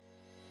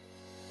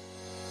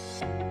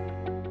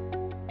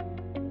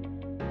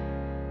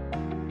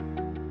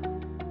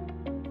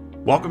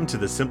Welcome to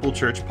the Simple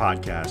Church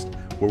Podcast,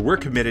 where we're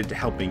committed to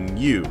helping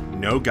you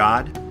know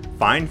God,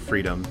 find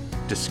freedom,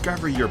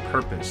 discover your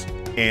purpose,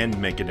 and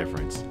make a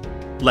difference.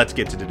 Let's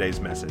get to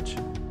today's message.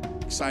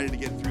 Excited to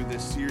get through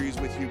this series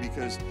with you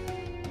because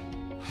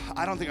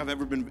I don't think I've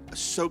ever been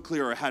so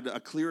clear or had a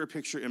clearer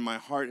picture in my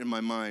heart and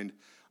my mind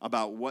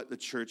about what the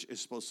church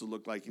is supposed to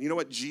look like. And you know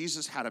what?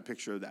 Jesus had a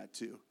picture of that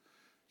too.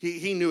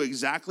 He knew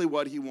exactly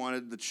what he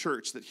wanted the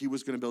church that he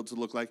was going to build to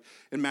look like.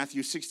 In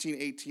Matthew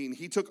 16:18,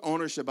 he took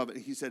ownership of it.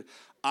 And he said,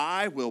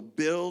 I will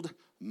build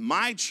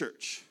my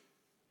church.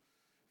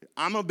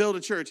 I'm going to build a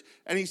church.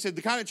 And he said,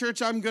 the kind of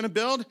church I'm going to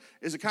build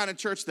is the kind of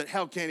church that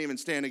hell can't even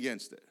stand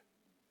against it.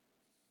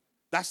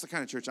 That's the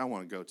kind of church I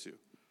want to go to.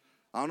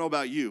 I don't know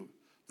about you.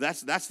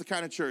 That's the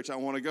kind of church I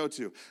want to go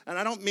to. And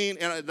I don't mean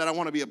that I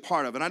want to be a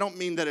part of. And I don't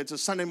mean that it's a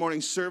Sunday morning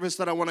service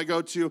that I want to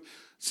go to.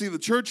 See, the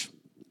church,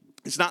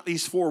 it's not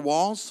these four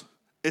walls.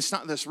 It's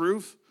not this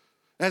roof.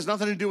 It has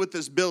nothing to do with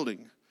this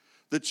building.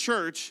 The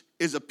church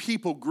is a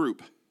people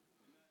group.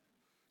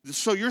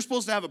 So you're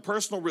supposed to have a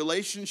personal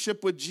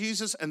relationship with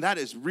Jesus, and that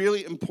is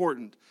really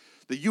important,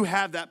 that you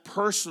have that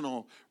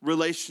personal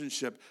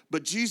relationship.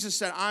 But Jesus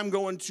said, I'm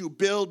going to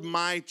build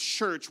my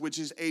church, which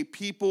is a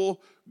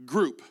people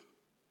group.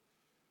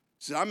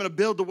 He said, I'm going to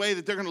build the way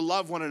that they're going to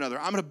love one another.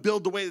 I'm going to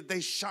build the way that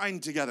they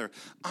shine together.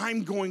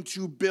 I'm going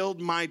to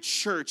build my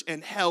church,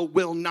 and hell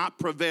will not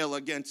prevail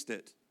against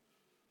it.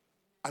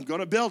 I'm going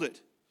to build it.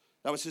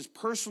 That was his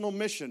personal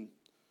mission.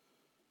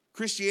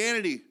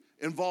 Christianity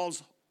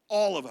involves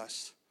all of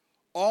us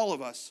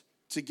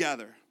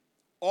together.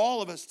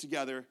 All of us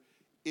together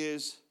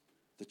is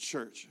the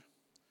church.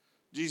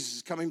 Jesus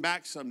is coming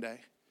back someday.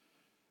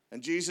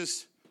 And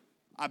Jesus,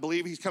 I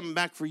believe he's coming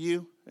back for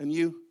you and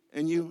you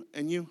and you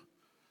and you.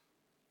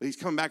 But he's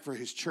coming back for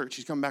his church.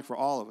 He's coming back for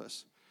all of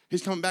us.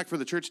 He's coming back for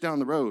the church down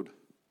the road.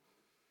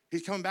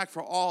 He's coming back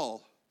for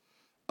all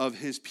of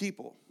his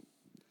people.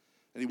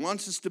 And he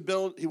wants to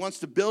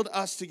build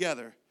us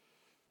together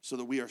so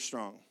that we are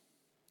strong.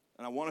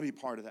 And I want to be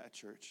part of that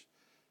church.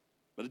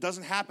 But it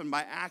doesn't happen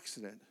by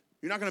accident.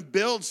 You're not going to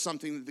build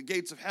something that the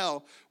gates of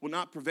hell will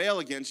not prevail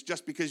against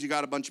just because you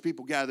got a bunch of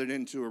people gathered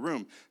into a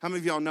room. How many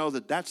of y'all know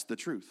that that's the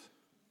truth?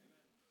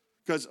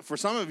 Because for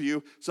some of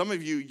you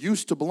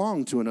used to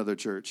belong to another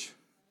church.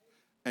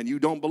 And you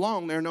don't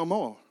belong there no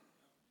more.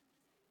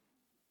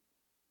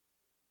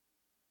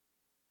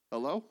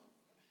 Hello?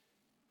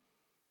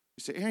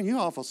 You say, Aaron, you're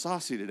awful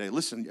saucy today.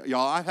 Listen,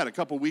 y'all, I've had a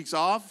couple weeks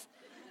off.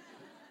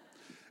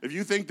 If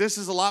you think this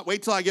is a lot,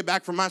 wait till I get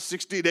back from my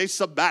 60-day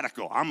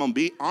sabbatical. I'm going to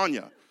be on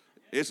you.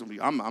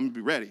 I'm going to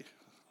be ready.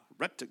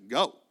 Ready to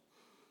go.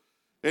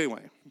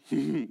 Anyway,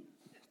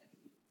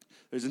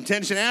 there's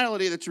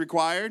intentionality that's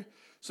required,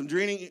 some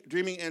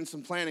dreaming, and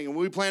some planning. And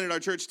when we planted our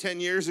church 10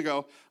 years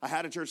ago, I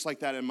had a church like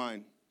that in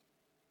mind.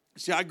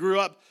 See, I grew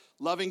up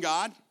loving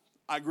God.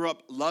 I grew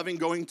up loving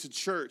going to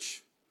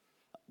church.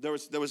 There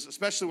was,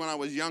 especially when I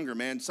was younger,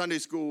 man, Sunday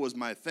school was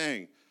my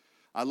thing.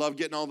 I loved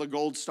getting all the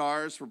gold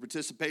stars for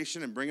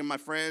participation and bringing my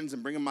friends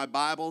and bringing my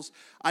Bibles.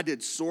 I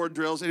did sword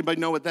drills. Anybody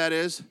know what that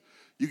is?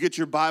 You get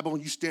your Bible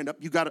and you stand up.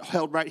 You got it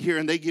held right here,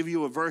 and they give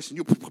you a verse, and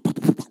you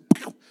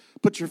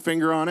put your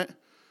finger on it.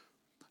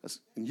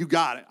 And you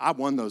got it. I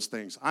won those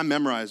things. I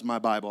memorized my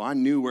Bible. I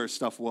knew where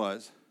stuff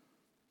was.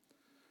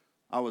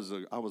 I was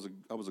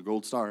a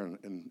gold star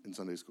in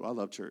Sunday school. I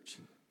love church.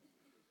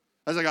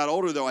 As I got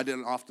older, though, I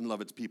didn't often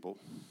love its people.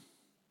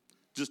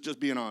 Just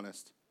being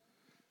honest.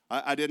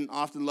 I didn't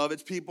often love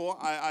its people.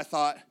 I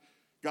thought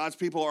God's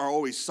people are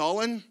always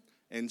sullen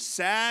and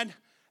sad.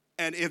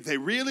 And if they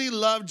really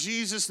loved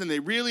Jesus and they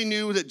really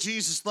knew that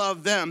Jesus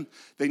loved them,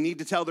 they need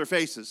to tell their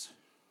faces.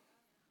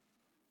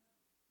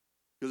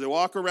 Because they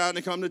walk around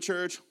and come to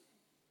church.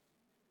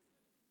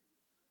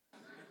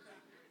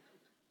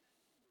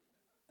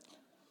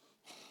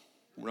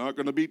 We're not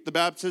going to beat the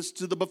Baptists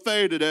to the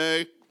buffet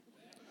today.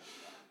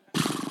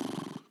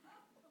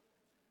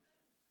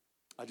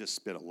 I just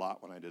spit a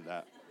lot when I did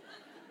that.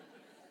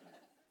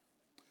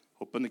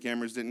 Hoping the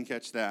cameras didn't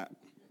catch that.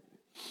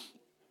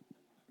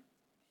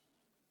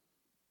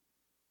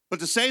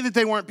 But to say that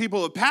they weren't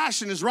people of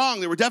passion is wrong.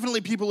 They were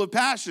definitely people of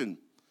passion.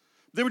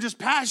 They were just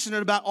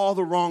passionate about all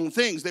the wrong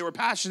things. They were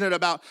passionate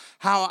about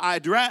how I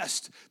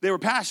dressed. They were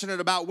passionate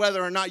about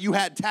whether or not you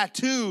had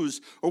tattoos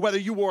or whether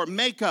you wore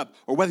makeup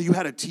or whether you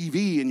had a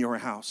TV in your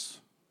house.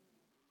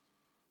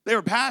 They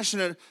were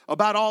passionate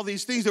about all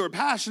these things. They were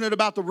passionate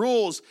about the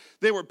rules.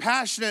 They were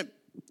passionate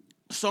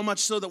so much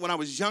so that when I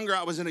was younger,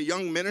 I was in a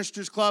young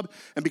ministers club.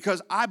 And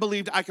because I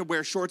believed I could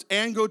wear shorts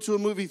and go to a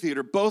movie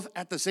theater both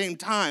at the same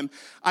time,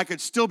 I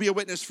could still be a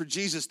witness for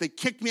Jesus. They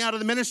kicked me out of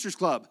the ministers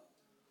club.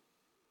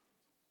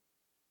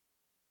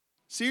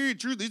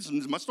 Serious truth, this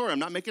is my story. I'm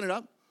not making it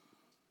up.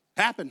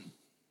 Happened.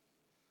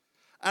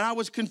 And I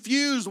was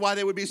confused why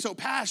they would be so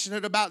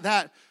passionate about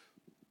that.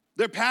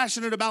 They're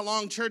passionate about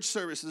long church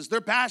services.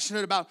 They're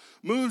passionate about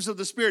moves of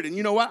the Spirit. And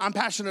you know what? I'm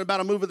passionate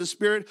about a move of the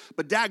Spirit,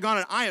 but daggone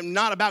it, I am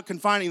not about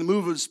confining the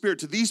move of the Spirit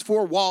to these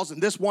four walls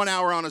in this 1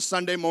 hour on a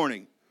Sunday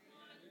morning.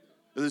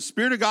 The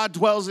Spirit of God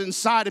dwells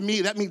inside of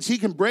me. That means he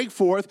can break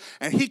forth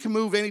and he can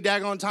move any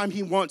daggone time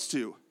he wants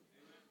to.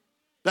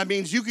 That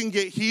means you can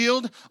get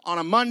healed on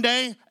a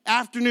Monday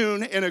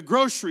afternoon in a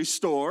grocery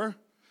store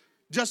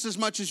just as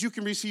much as you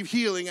can receive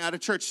healing at a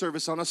church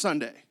service on a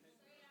Sunday.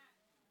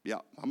 Yeah,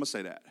 I'm going to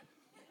say that.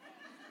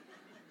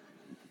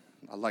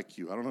 I like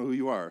you. I don't know who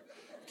you are.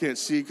 Can't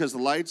see because of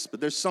the lights, but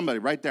there's somebody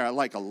right there I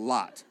like a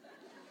lot.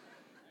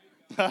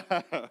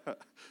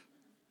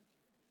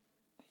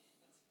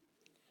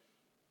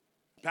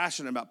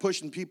 Passionate about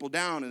pushing people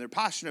down, and they're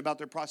passionate about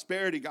their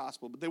prosperity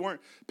gospel, but they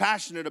weren't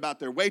passionate about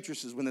their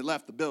waitresses when they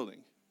left the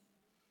building.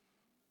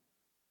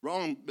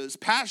 Wrong. This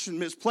passion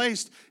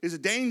misplaced is a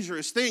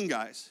dangerous thing,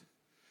 guys.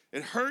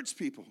 It hurts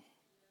people.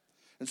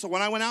 And so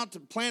when I went out to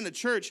plant a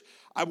church,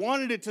 I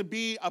wanted it to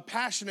be a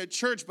passionate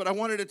church, but I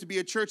wanted it to be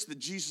a church that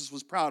Jesus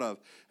was proud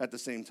of at the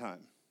same time.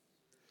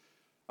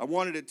 I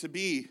wanted it to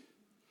be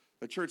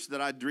a church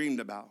that I dreamed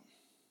about.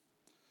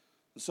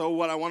 And so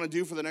what I want to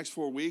do for the next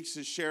 4 weeks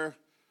is share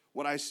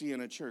what I see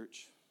in a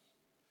church,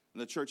 in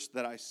the church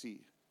that I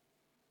see.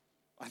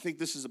 I think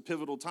this is a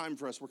pivotal time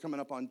for us. We're coming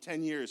up on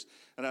 10 years,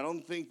 and I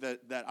don't think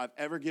that I've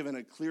ever given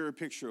a clearer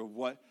picture of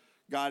what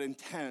God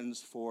intends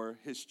for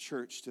his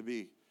church to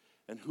be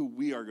and who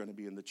we are going to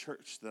be in the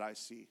church that I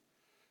see.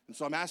 And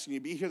so I'm asking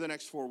you, be here the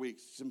next 4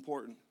 weeks. It's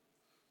important.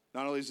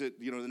 Not only is it,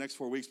 the next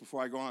 4 weeks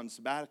before I go on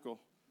sabbatical,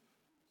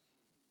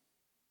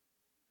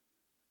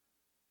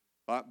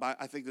 but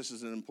I think this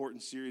is an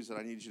important series that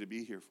I need you to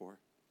be here for.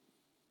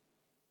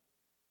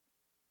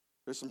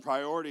 There's some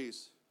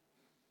priorities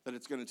that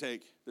it's going to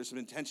take. There's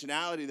some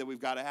intentionality that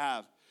we've got to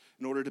have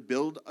in order to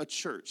build a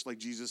church like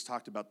Jesus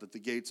talked about, that the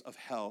gates of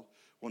hell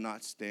will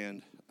not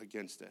stand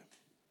against it.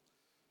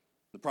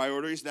 The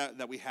priorities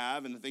that we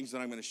have and the things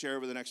that I'm going to share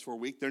over the next 4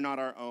 weeks, they're not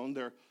our own.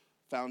 They're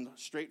found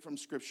straight from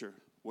Scripture,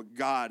 what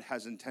God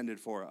has intended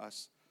for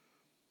us.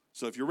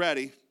 So if you're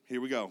ready,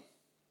 here we go.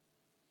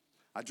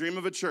 I dream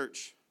of a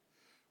church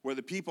where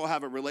the people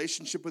have a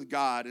relationship with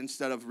God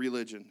instead of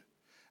religion,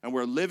 and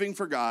where living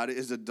for God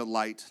is a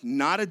delight,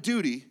 not a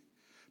duty,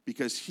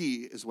 because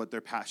he is what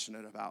they're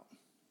passionate about.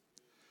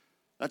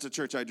 That's a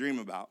church I dream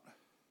about.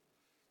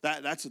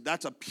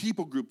 That's a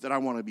people group that I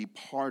want to be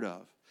part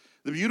of.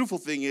 The beautiful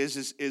thing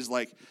is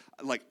like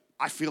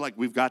I feel like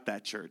we've got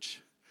that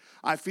church.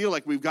 I feel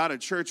like we've got a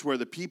church where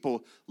the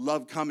people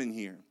love coming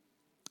here.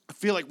 I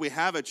feel like we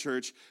have a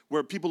church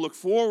where people look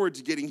forward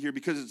to getting here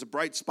because it's a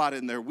bright spot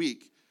in their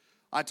week.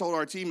 I told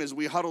our team as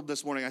we huddled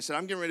this morning, I said,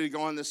 I'm getting ready to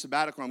go on this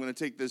sabbatical. I'm going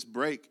to take this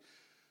break.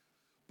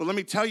 But let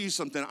me tell you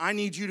something. I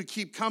need you to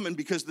keep coming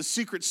because the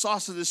secret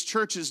sauce of this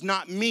church is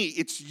not me.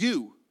 It's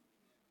you.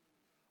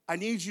 I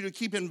need you to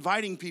keep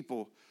inviting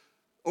people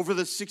over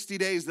the 60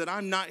 days that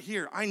I'm not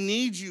here. I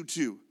need you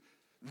to.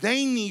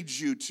 They need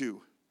you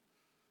to.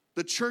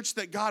 The church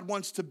that God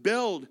wants to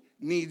build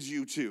needs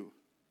you to.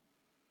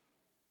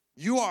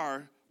 You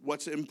are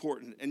what's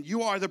important, and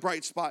you are the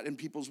bright spot in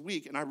people's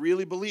week, and I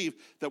really believe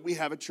that we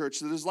have a church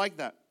that is like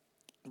that.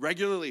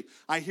 Regularly,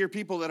 I hear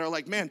people that are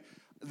like, man,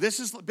 this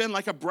has been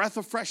like a breath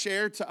of fresh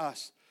air to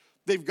us.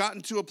 They've gotten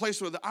to a place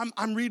where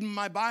I'm reading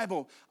my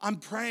Bible, I'm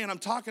praying, I'm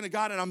talking to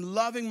God, and I'm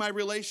loving my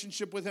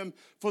relationship with him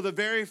for the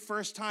very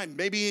first time,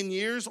 maybe in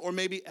years or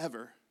maybe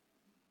ever.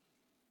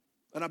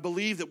 And I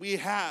believe that we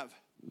have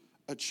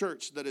a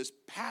church that is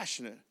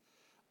passionate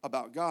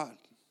about God.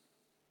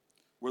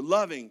 We're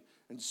loving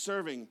and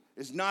serving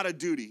is not a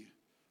duty,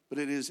 but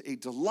it is a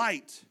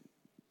delight.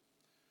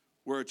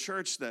 We're a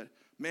church that,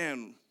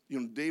 man,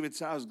 David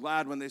said, I was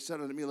glad when they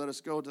said unto me, let us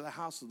go to the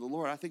house of the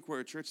Lord. I think we're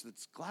a church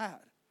that's glad.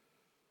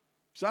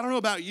 So I don't know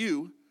about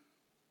you,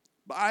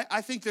 but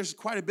I think there's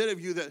quite a bit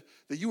of you that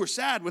you were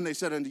sad when they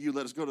said unto you,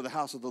 let us go to the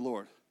house of the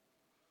Lord.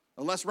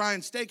 Unless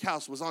Ryan's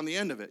Steakhouse was on the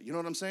end of it. You know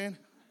what I'm saying?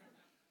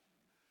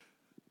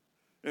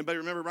 Anybody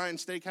remember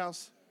Ryan's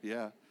Steakhouse?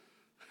 Yeah.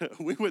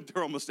 We went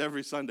there almost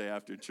every Sunday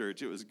after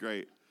church. It was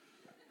great.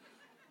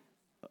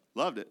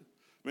 Loved it.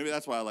 Maybe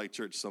that's why I like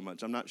church so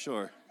much. I'm not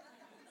sure.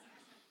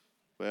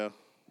 Well.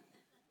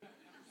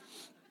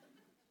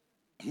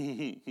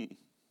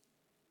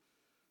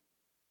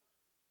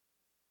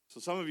 So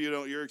some of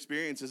you your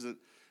experience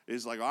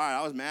is like, all right,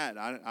 I was mad.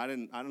 I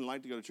didn't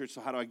like to go to church.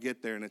 So how do I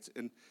get there?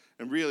 And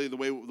really the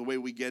way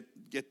we get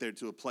there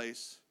to a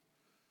place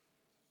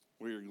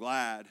where you're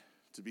glad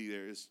to be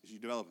there is you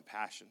develop a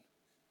passion.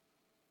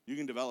 You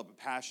can develop a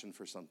passion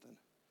for something.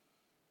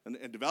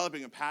 And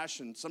developing a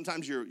passion,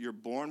 sometimes you're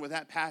born with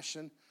that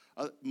passion,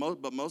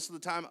 but most of the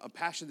time, a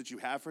passion that you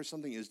have for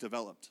something is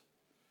developed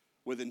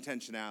with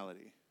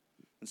intentionality.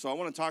 And so I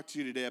want to talk to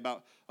you today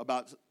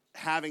about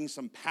having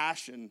some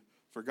passion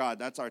for God.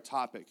 That's our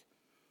topic.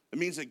 It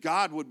means that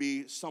God would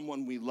be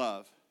someone we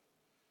love.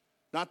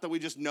 Not that we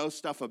just know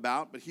stuff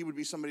about, but he would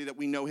be somebody that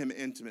we know him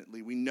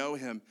intimately. We know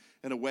him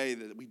in a way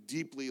that we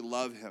deeply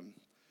love him.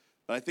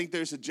 But I think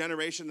there's a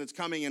generation that's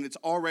coming, and it's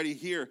already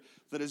here,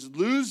 that is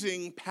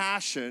losing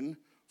passion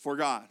for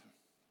God.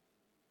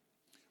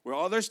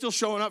 They're still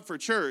showing up for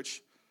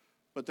church,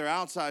 but their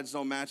outsides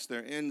don't match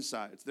their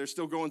insides. They're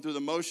still going through the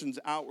motions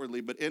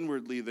outwardly, but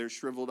inwardly they're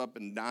shriveled up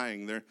and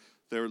dying.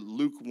 They're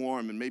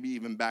lukewarm and maybe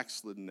even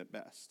backslidden at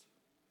best.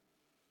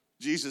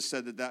 Jesus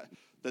said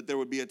that there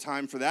would be a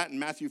time for that. In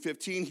Matthew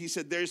 15, he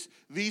said,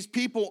 these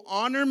people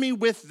honor me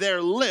with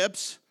their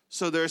lips,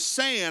 so they're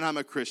saying I'm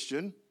a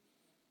Christian,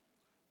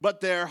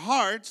 but their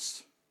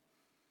hearts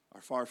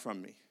are far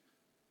from me.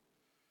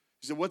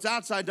 He said, what's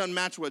outside doesn't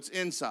match what's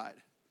inside.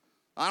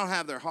 I don't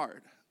have their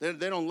heart. They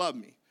don't love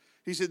me.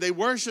 He said, they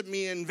worship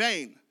me in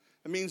vain.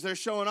 It means they're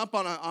showing up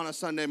on a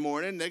Sunday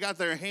morning. They got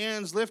their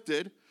hands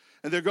lifted,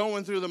 and they're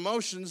going through the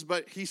motions,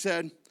 but he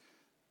said,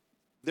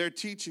 their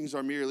teachings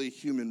are merely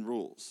human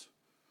rules.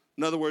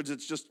 In other words,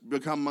 it's just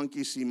become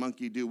monkey see,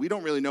 monkey do. We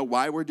don't really know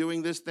why we're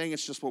doing this thing.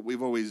 It's just what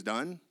we've always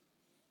done.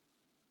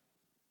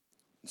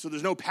 So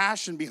there's no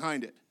passion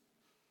behind it.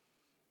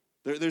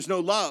 There's no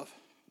love.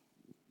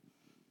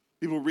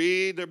 People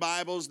read their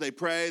Bibles, they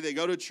pray, they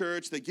go to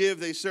church, they give,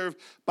 they serve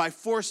by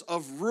force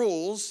of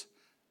rules,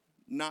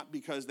 not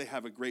because they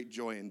have a great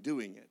joy in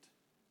doing it.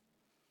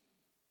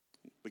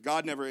 But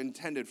God never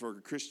intended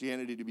for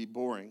Christianity to be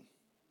boring.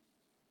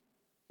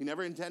 He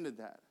never intended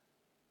that.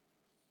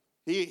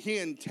 He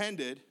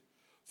intended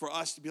for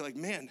us to be like,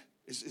 man,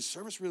 is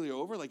service really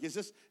over? Like, is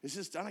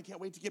this done? I can't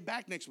wait to get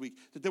back next week.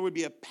 That there would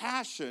be a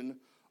passion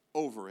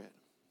over it.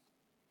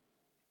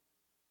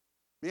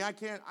 I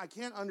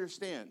can't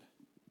understand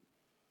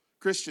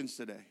Christians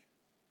today,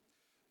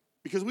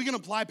 because we can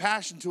apply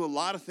passion to a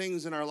lot of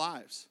things in our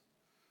lives.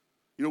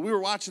 You know, we were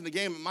watching the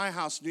game at my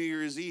house New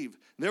Year's Eve.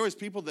 And there was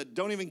people that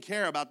don't even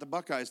care about the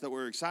Buckeyes that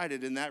were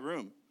excited in that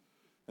room.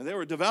 And they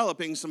were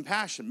developing some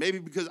passion, maybe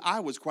because I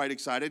was quite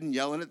excited and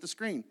yelling at the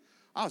screen.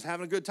 I was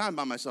having a good time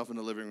by myself in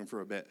the living room for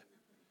a bit.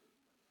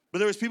 But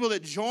there was people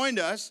that joined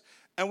us,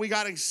 and we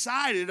got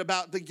excited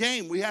about the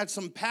game. We had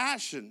some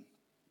passion.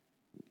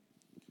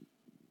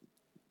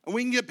 And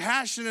we can get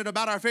passionate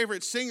about our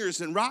favorite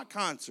singers in rock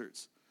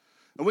concerts.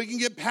 And we can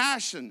get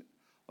passionate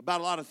about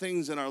a lot of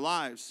things in our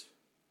lives.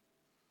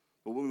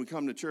 But when we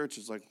come to church,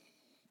 it's like,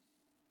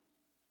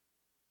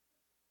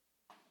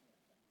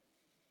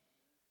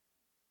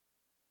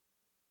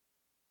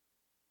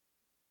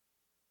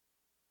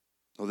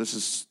 oh, this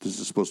is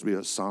supposed to be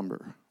a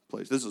somber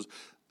place.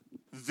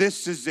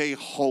 This is a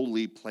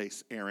holy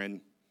place,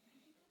 Aaron.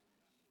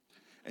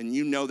 And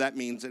you know that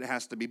means it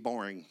has to be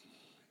boring.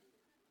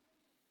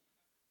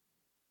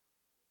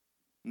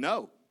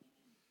 No,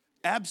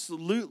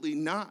 absolutely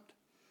not.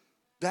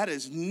 That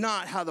is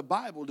not how the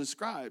Bible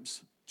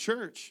describes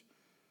church.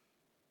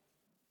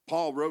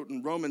 Paul wrote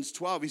in Romans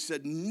 12, he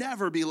said,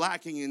 never be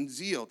lacking in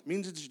zeal. It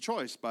means it's a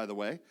choice, by the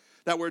way.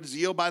 That word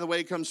zeal, by the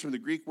way, comes from the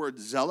Greek word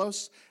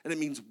zelos, and it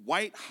means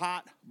white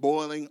hot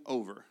boiling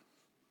over.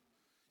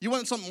 You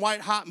want something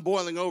white hot and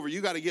boiling over, you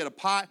got to get a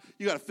pot,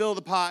 you got to fill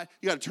the pot,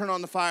 you got to turn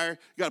on the fire,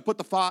 you got to put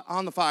the pot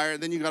on the fire,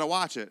 and then you got to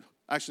watch it.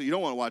 Actually, you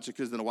don't want to watch it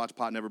because then a watch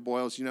pot never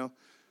boils, you know.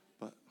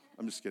 But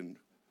I'm just kidding.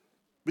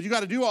 But you got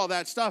to do all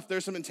that stuff.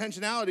 There's some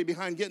intentionality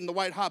behind getting the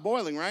white hot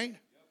boiling, right?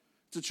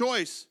 It's a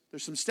choice.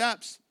 There's some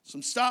steps,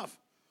 some stuff.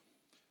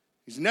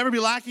 He's never be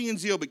lacking in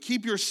zeal, but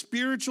keep your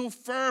spiritual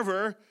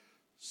fervor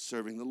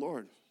serving the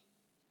Lord.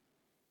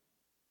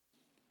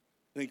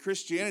 And in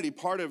Christianity,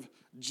 part of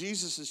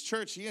Jesus'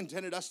 church, he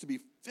intended us to be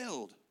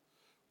filled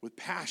with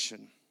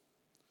passion.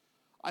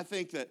 I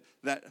think that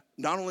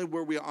not only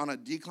were we on a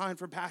decline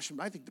for passion,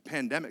 but I think the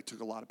pandemic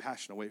took a lot of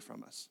passion away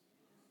from us.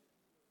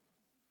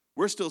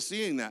 We're still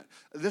seeing that.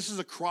 This is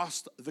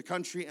across the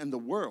country and the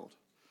world,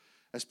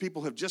 as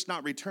people have just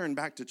not returned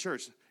back to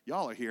church.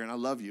 Y'all are here, and I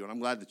love you, and I'm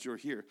glad that you're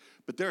here.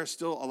 But there are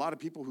still a lot of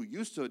people who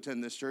used to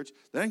attend this church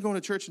that ain't going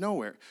to church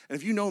nowhere. And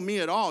if you know me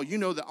at all, you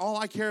know that all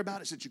I care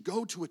about is that you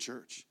go to a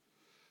church.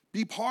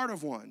 Be part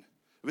of one.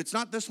 If it's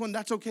not this one,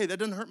 that's okay. That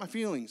doesn't hurt my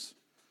feelings.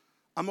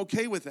 I'm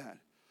okay with that.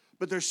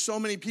 But there's so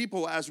many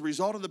people, as a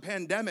result of the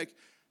pandemic,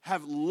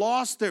 have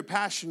lost their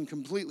passion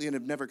completely and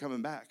have never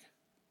come back.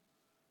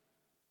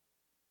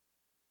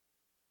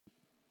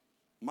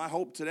 My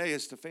hope today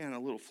is to fan a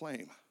little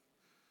flame.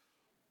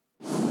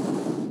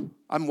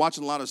 I'm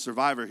watching a lot of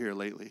Survivor here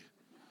lately.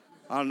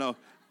 I don't know.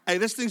 Hey,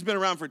 this thing's been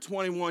around for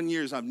 21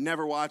 years. I've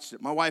never watched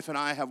it. My wife and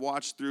I have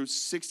watched through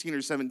 16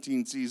 or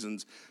 17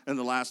 seasons in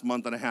the last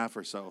month and a half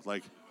or so.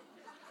 Like,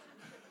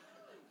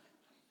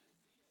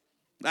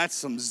 that's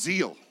some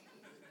zeal.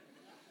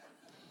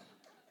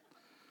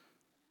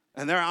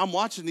 And there I'm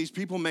watching these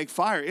people make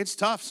fire. It's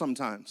tough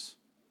sometimes.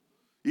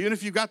 Even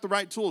if you've got the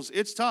right tools,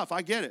 it's tough.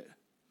 I get it.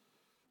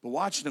 But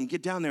watching them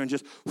get down there and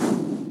just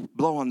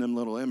blow on them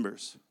little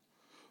embers,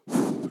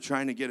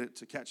 trying to get it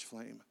to catch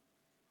flame.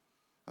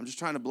 I'm just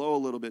trying to blow a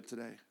little bit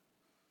today.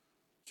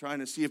 Trying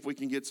to see if we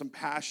can get some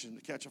passion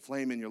to catch a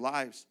flame in your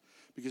lives,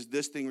 because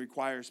this thing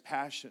requires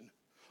passion.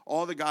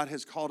 All that God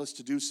has called us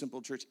to do,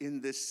 Simple Church,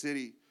 in this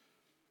city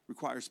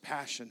requires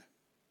passion.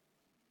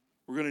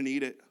 We're going to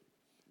need it.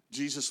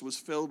 Jesus was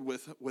filled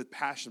with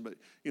passion, but,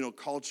 you know,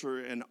 culture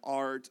and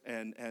art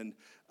and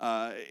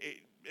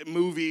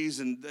movies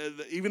and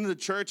even the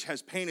church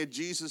has painted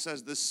Jesus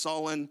as this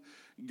sullen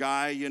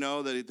guy, you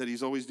know, that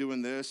he's always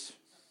doing this.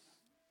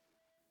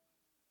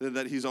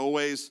 that he's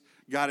always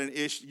got an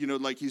issue,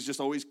 like he's just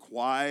always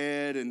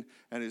quiet and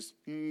his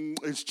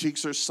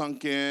cheeks are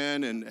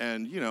sunken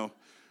and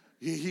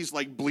he's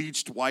like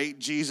bleached white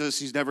Jesus.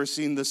 He's never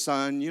seen the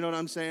sun. You know what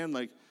I'm saying?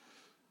 Like,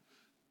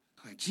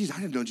 geez, I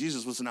didn't know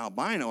Jesus was an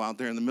albino out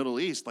there in the Middle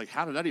East. Like,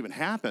 how did that even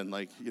happen?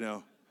 Like,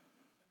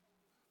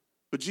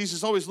 But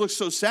Jesus always looks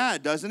so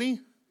sad, doesn't he?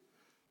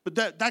 But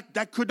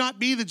that could not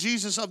be the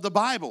Jesus of the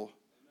Bible.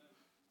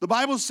 The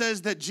Bible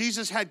says that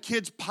Jesus had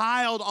kids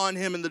piled on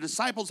him and the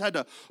disciples had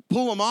to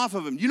pull him off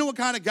of him. You know what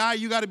kind of guy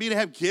you got to be to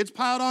have kids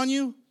piled on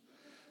you?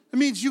 It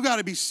means you got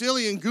to be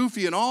silly and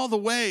goofy in all the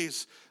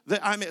ways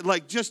that,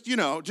 like just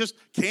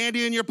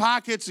candy in your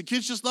pockets. The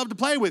kids just love to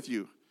play with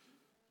you,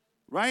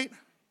 right?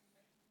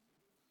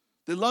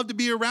 They love to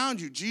be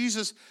around you.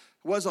 Jesus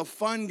was a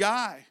fun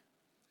guy.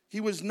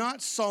 He was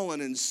not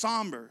sullen and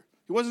somber.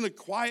 He wasn't a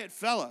quiet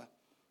fella.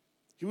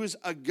 He was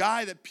a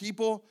guy that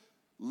people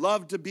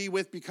loved to be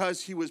with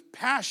because he was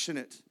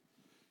passionate.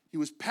 He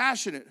was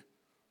passionate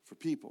for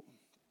people.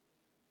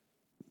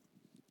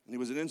 And he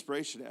was an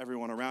inspiration to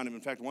everyone around him.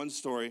 In fact, one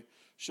story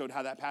showed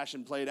how that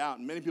passion played out.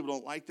 And many people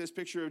don't like this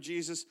picture of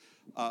Jesus,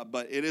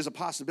 but it is a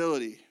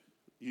possibility.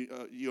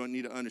 You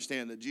need to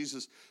understand that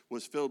Jesus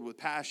was filled with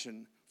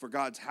passion for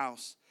God's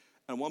house.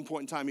 At one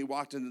point in time, he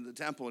walked into the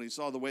temple and he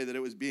saw the way that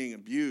it was being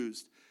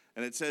abused.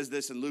 And it says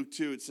this in Luke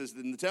 2. It says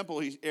that in the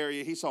temple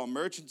area, he saw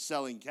merchants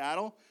selling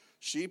cattle,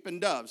 sheep, and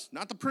doves.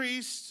 Not the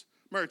priests,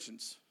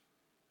 merchants.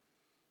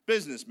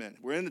 Businessmen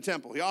were in the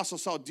temple. He also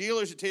saw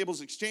dealers at tables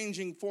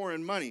exchanging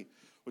foreign money,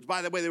 which,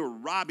 by the way, they were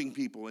robbing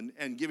people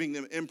and giving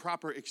them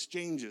improper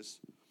exchanges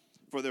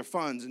for their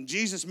funds. And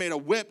Jesus made a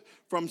whip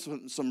from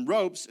some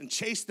ropes and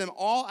chased them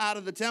all out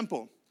of the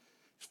temple,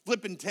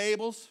 flipping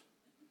tables,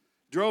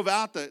 drove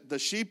out the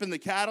sheep and the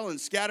cattle and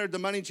scattered the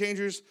money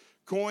changers'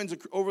 coins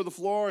over the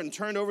floor and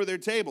turned over their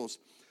tables.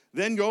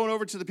 Then going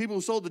over to the people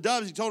who sold the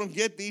doves, he told them,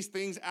 get these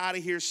things out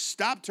of here.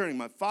 Stop turning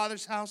my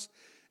Father's house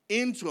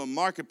into a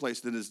marketplace.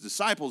 Then his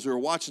disciples who were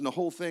watching the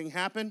whole thing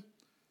happen,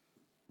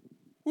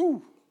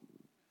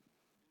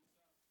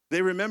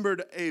 they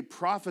remembered a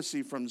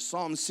prophecy from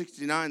Psalm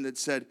 69 that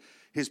said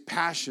his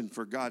passion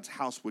for God's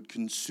house would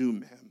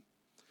consume him.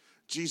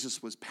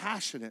 Jesus was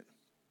passionate,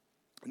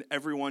 and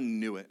everyone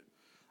knew it.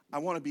 I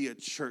want to be a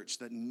church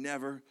that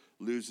never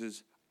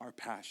loses our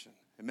passion.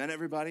 Amen,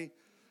 everybody?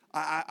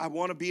 I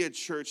want to be a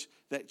church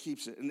that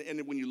keeps it.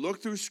 And when you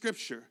look through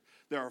Scripture,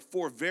 there are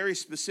 4 very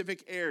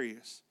specific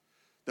areas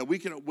that we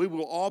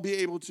will all be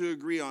able to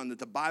agree on that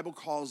the Bible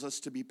calls us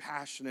to be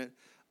passionate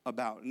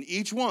about. And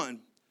each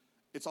one,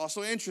 it's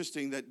also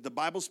interesting that the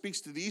Bible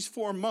speaks to these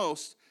 4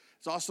 most.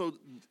 It's also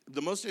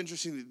the most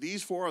interesting that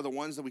these 4 are the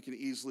ones that we can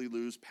easily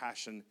lose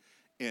passion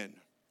in.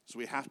 So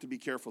we have to be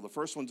careful. The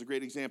first one's a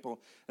great example,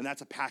 and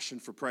that's a passion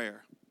for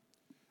prayer.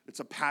 It's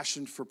a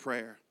passion for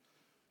prayer.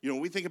 When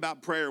we think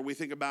about prayer, we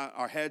think about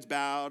our heads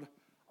bowed,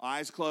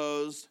 eyes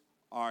closed,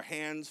 our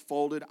hands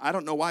folded. I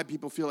don't know why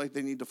people feel like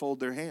they need to fold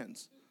their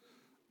hands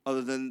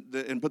other than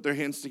and put their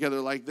hands together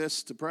like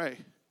this to pray.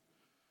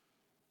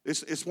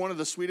 It's one of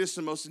the sweetest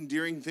and most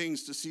endearing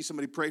things to see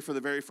somebody pray for the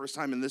very first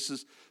time, and this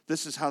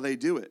is how they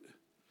do it.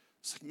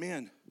 It's like,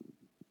 man,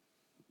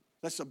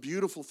 that's a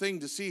beautiful thing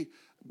to see,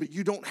 but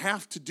you don't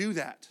have to do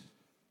that.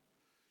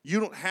 You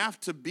don't have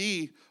to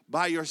be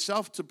by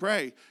yourself to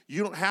pray.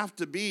 You don't have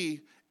to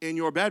be in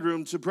your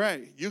bedroom to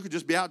pray. You could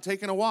just be out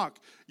taking a walk.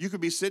 You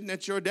could be sitting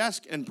at your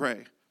desk and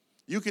pray.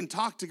 You can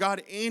talk to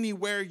God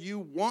anywhere you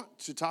want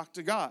to talk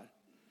to God.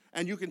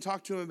 And you can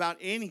talk to him about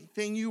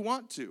anything you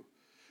want to.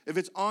 If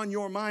it's on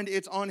your mind,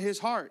 it's on his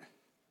heart.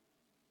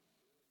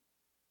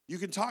 You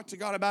can talk to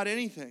God about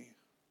anything.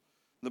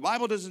 The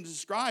Bible doesn't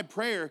describe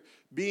prayer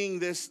being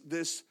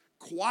this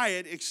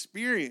quiet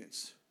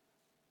experience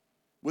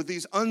with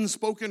these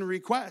unspoken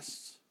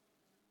requests.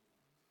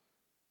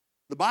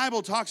 The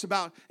Bible talks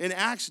about, in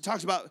Acts, it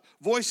talks about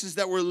voices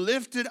that were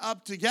lifted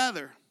up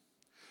together,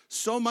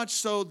 so much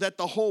so that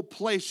the whole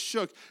place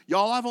shook.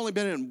 Y'all, I've only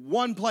been in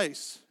one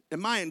place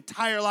in my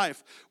entire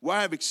life where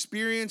I've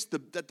experienced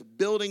that the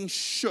building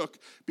shook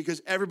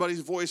because everybody's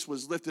voice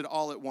was lifted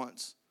all at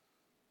once.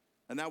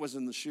 And that was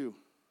in the shoe,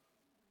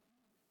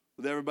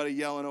 with everybody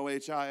yelling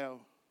OHIO.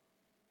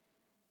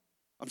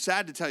 I'm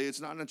sad to tell you,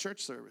 it's not in a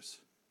church service.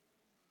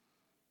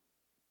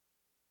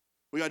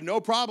 We got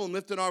no problem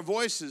lifting our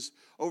voices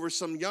over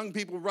some young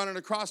people running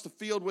across the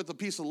field with a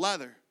piece of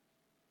leather.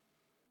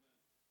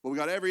 But we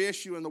got every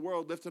issue in the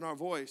world lifting our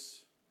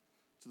voice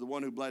to the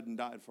one who bled and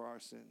died for our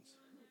sins.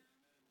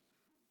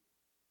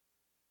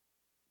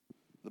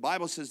 The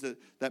Bible says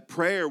that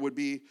prayer would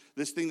be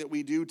this thing that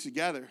we do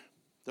together,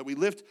 that we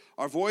lift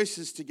our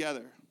voices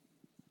together.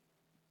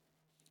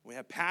 We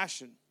have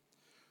passion.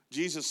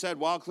 Jesus said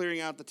while clearing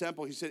out the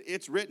temple, he said,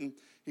 it's written.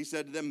 He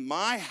said to them,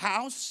 my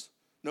house.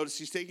 Notice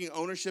he's taking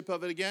ownership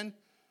of it again.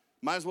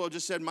 Might as well have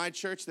just said my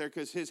church there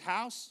because his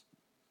house,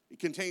 it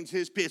contains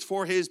it's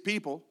for his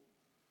people,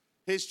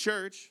 his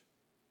church.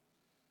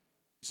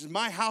 He says,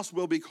 my house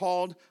will be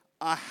called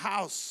a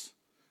house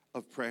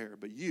of prayer,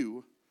 but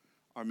you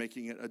are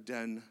making it a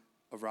den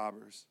of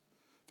robbers.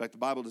 In fact, the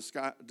Bible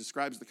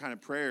describes the kind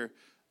of prayer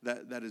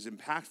that is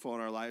impactful in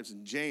our lives.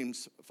 In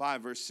James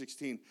 5, verse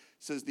 16,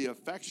 says, the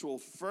effectual,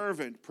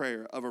 fervent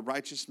prayer of a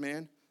righteous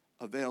man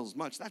avails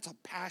much. That's a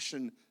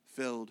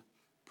passion-filled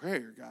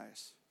prayer,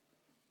 guys.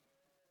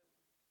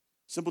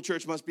 Simple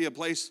Church must be a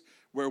place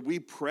where we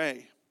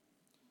pray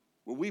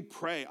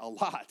a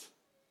lot.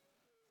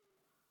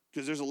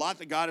 Because there's a lot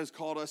that God has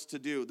called us to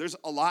do. There's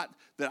a lot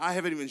that I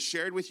haven't even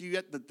shared with you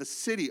yet that the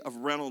city of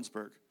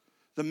Reynoldsburg,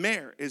 the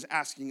mayor, is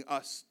asking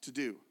us to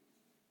do.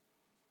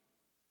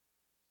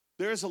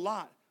 There's a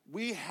lot.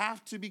 We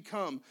have to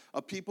become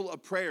a people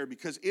of prayer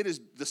because it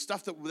is the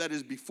stuff that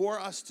is before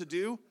us to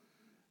do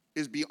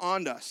is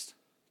beyond us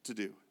to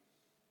do.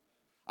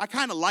 I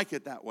kind of like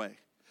it that way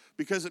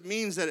because it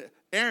means that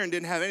Aaron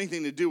didn't have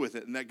anything to do with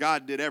it and that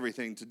God did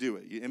everything to do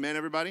it. Amen,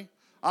 everybody?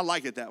 I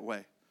like it that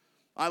way.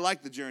 I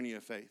like the journey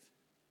of faith.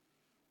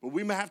 But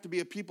we may have to be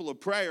a people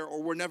of prayer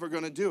or we're never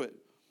going to do it.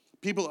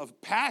 People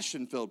of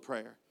passion-filled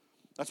prayer.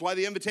 That's why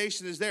the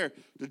invitation is there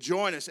to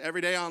join us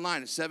every day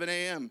online at 7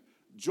 a.m.,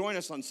 join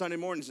us on Sunday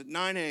mornings at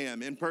 9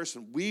 a.m. in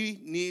person. We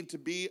need to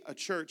be a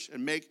church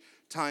and make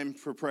time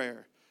for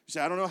prayer. You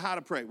say, I don't know how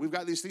to pray. We've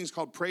got these things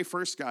called Pray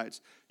First guides.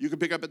 You can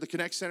pick up at the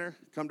Connect Center,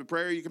 come to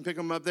prayer, you can pick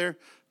them up there.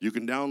 You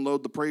can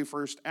download the Pray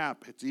First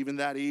app. It's even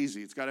that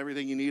easy. It's got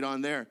everything you need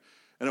on there.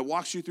 And it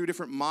walks you through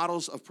different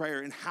models of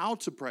prayer and how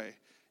to pray.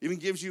 It even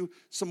gives you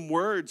some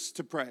words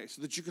to pray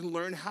so that you can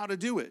learn how to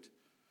do it.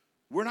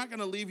 We're not going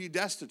to leave you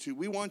destitute.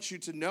 We want you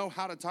to know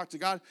how to talk to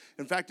God.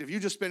 In fact, if you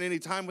just spend any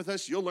time with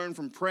us, you'll learn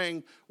from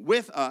praying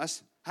with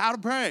us how to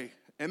pray.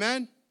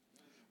 Amen?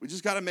 We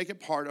just got to make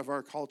it part of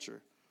our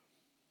culture.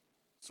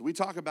 So we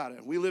talk about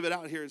it. We live it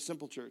out here at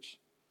Simple Church.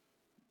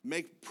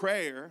 Make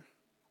prayer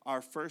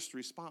our first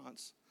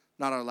response,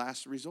 not our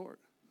last resort.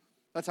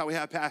 That's how we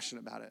have passion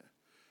about it.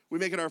 We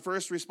make it our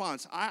first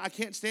response. I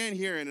can't stand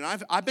here, and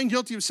I've been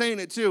guilty of saying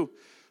it too.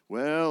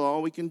 Well,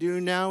 all we can do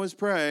now is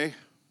pray.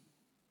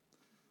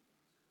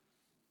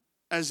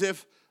 As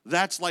if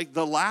that's like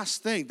the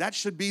last thing. That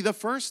should be the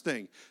first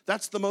thing.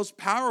 That's the most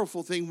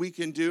powerful thing we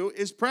can do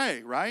is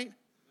pray, right?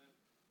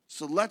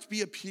 So let's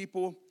be a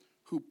people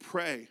who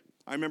pray.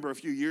 I remember a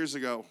few years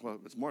ago, well,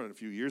 it's more than a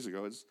few years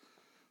ago. It's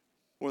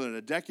more than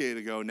a decade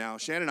ago now.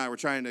 Shannon and I were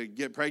trying to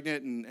get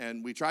pregnant,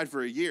 and we tried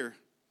for a year,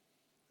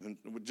 and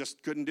we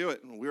just couldn't do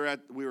it.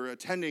 We were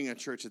attending a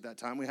church at that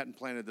time. We hadn't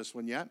planted this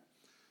one yet.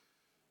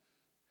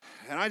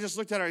 And I just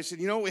looked at her. I said,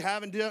 you know what we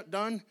haven't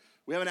done?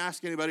 We haven't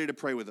asked anybody to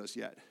pray with us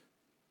yet.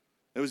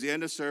 It was the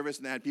end of service,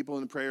 and they had people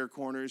in the prayer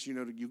corners,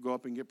 you go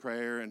up and get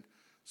prayer. And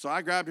so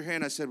I grabbed her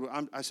hand. I said,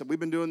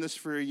 we've been doing this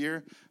for a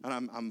year,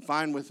 and I'm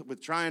fine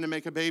with trying to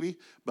make a baby,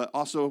 but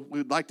also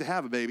we'd like to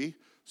have a baby.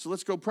 So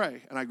let's go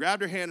pray. And I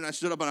grabbed her hand, and I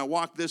stood up, and I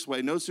walked this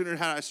way. No sooner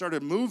had I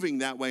started moving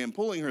that way and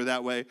pulling her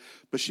that way,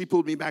 but she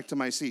pulled me back to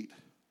my seat.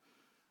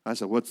 I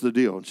said, what's the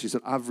deal? And she said,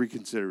 I've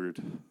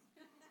reconsidered.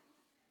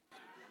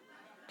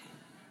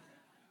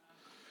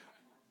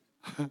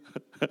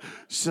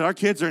 She said, our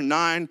kids are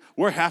 9.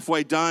 We're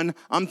halfway done.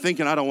 I'm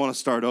thinking I don't want to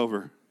start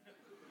over.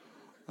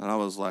 And I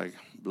was like,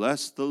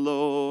 bless the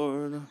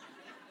Lord,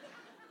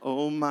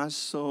 oh my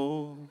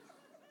soul,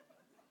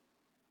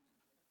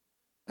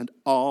 and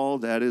all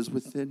that is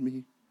within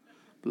me.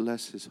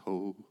 Bless his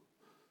holy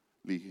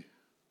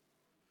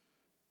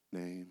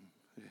name.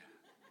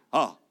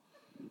 Oh,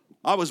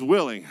 I was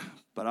willing,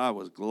 but I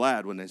was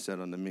glad when they said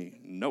unto me,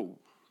 no.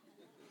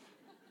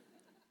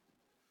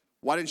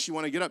 Why didn't she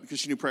want to get up? Because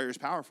she knew prayer is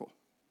powerful.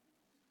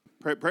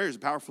 Prayer is a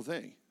powerful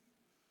thing.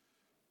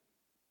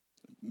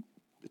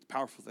 It's a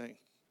powerful thing.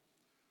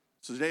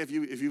 So today,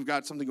 if you've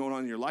got something going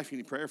on in your life you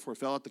need prayer for,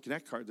 fill out the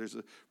Connect card.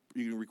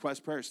 You can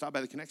request prayer. Stop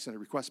by the Connect Center,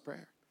 request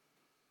prayer.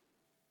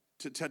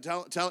 To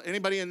tell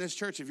anybody in this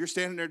church, if you're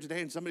standing there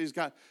today and somebody's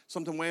got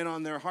something weighing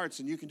on their hearts,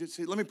 and you can just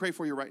say, let me pray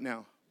for you right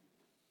now.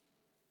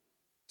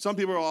 Some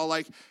people are all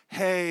like,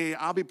 hey,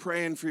 I'll be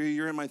praying for you.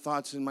 You're in my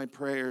thoughts and my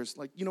prayers.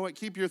 Like, you know what?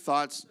 Keep your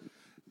thoughts.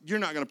 You're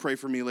not going to pray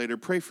for me later.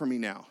 Pray for me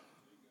now.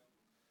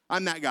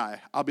 I'm that guy.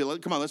 I'll be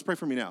like, come on, let's pray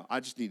for me now. I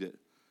just need it.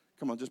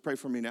 Come on, just pray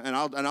for me now. And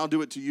I'll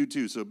do it to you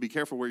too, so be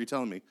careful where you're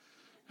telling me.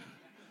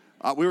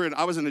 I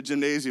was in a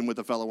gymnasium with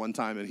a fellow one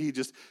time, and he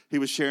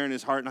was sharing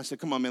his heart, and I said,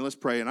 come on, man, let's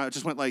pray. And I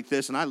just went like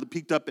this, and I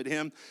peeked up at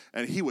him,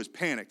 and he was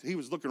panicked. He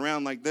was looking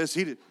around like this.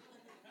 I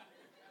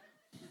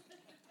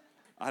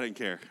didn't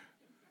care.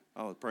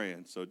 I was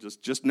praying. So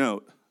just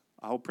note,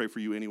 I'll pray for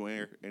you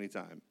anywhere,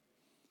 anytime.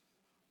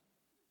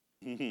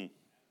 Mm-hmm.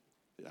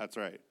 That's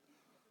right.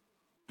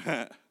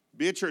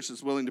 Be a church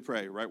that's willing to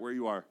pray right where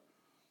you are.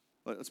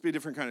 Let's be a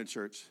different kind of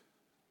church.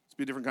 Let's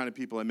be a different kind of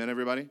people. Amen,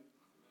 everybody?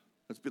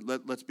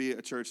 Let's be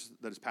a church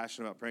that is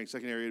passionate about praying.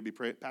 Second area to be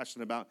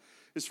passionate about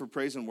is for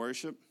praise and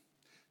worship.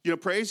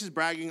 Praise is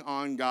bragging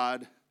on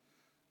God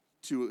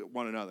to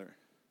one another.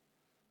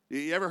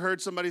 You ever heard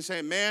somebody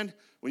say, man,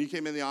 when you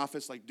came in the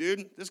office, like,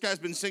 dude, this guy's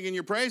been singing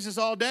your praises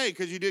all day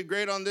because you did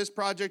great on this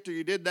project or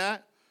you did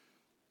that?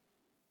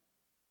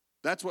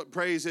 That's what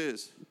praise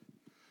is.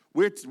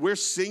 We're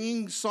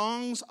singing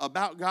songs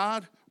about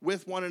God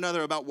with one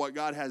another about what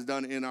God has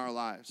done in our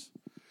lives.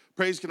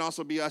 Praise can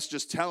also be us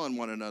just telling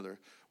one another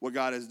what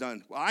God has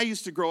done. Well, I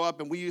used to grow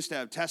up, and we used to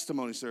have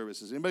testimony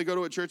services. Anybody go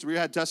to a church where you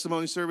had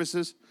testimony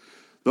services?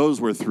 Those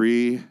were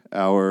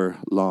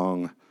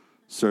 3-hour-long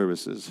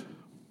services.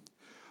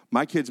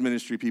 My kids'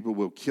 ministry people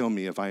will kill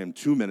me if I am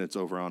 2 minutes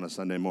over on a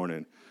Sunday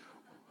morning.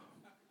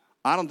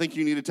 I don't think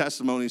you need a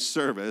testimony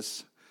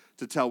service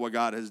to tell what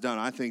God has done.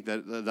 I think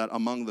that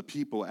among the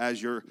people,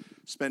 as you're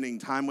spending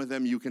time with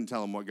them, you can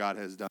tell them what God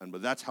has done.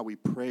 But that's how we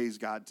praise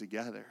God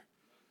together.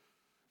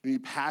 We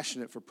need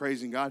passionate for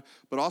praising God,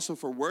 but also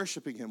for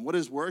worshiping him. What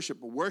is worship?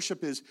 Well,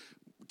 worship is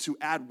to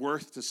add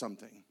worth to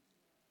something.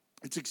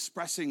 It's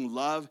expressing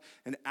love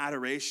and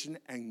adoration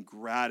and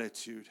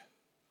gratitude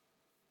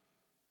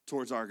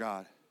towards our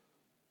God.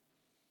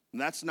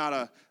 And that's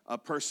not a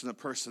person to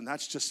person.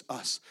 That's just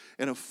us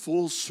in a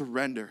full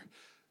surrender,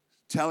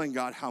 telling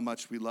God how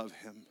much we love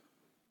him.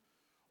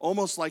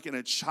 Almost like in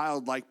a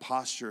childlike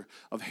posture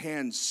of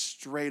hands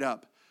straight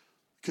up.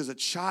 Because a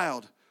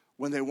child,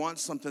 when they want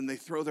something, they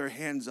throw their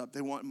hands up.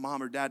 They want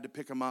mom or dad to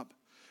pick them up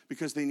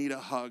because they need a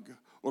hug,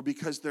 or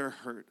because they're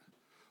hurt,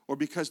 or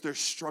because they're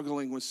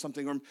struggling with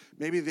something, or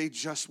maybe they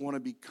just want to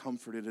be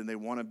comforted and they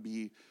want to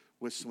be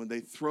with someone. They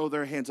throw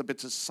their hands up.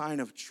 It's a sign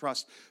of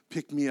trust.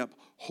 Pick me up,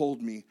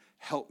 hold me,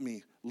 help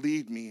me,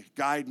 lead me,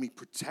 guide me,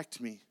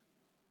 protect me.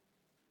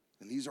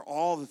 And these are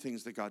all the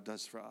things that God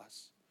does for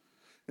us.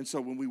 And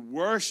so when we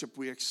worship,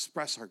 we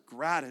express our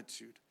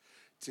gratitude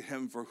to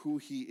him for who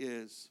he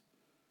is.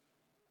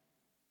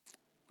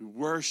 We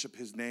worship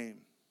his name.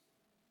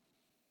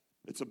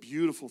 It's a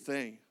beautiful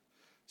thing.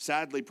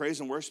 Sadly, praise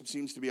and worship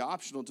seems to be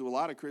optional to a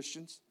lot of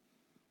Christians.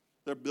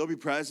 They'll be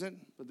present,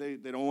 but they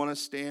don't want to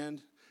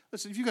stand.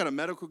 Listen, if you got a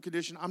medical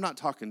condition, I'm not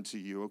talking to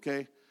you,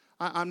 okay?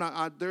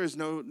 There is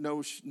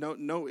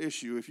no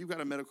issue. If you've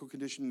got a medical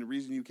condition and the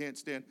reason you can't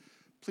stand,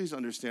 please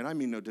understand. I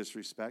mean no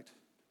disrespect.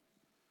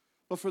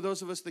 But for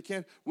those of us that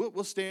can,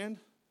 we'll stand,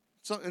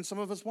 and some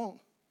of us won't.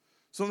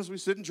 Some of us, we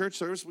sit in church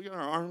service, we got our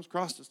arms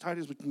crossed as tight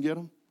as we can get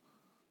them.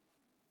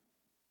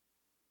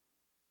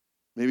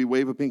 Maybe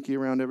wave a pinky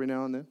around every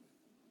now and then.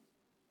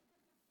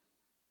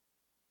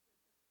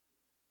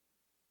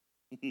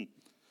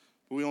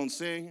 But we won't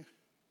sing.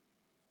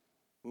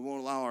 We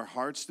won't allow our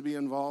hearts to be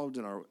involved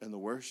in the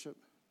worship.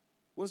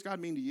 What does God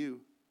mean to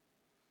you?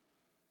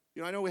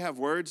 You know, I know we have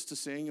words to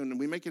sing, and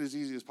we make it as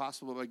easy as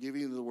possible by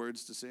giving you the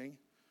words to sing.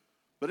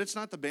 But it's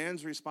not the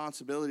band's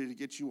responsibility to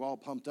get you all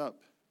pumped up.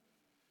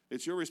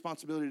 It's your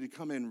responsibility to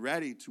come in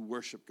ready to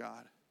worship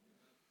God,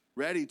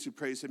 ready to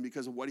praise him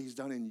because of what he's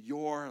done in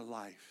your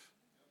life.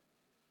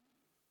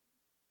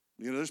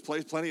 You know, there's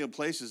plenty of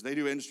places, they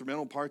do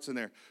instrumental parts in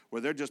there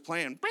where they're just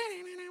playing.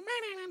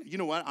 You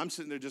know what? I'm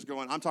sitting there just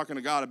going, I'm talking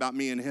to God about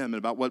me and him and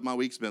about what my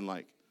week's been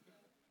like.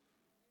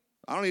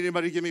 I don't need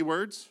anybody to give me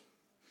words.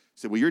 He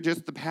said, well, you're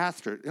just the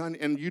pastor.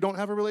 And you don't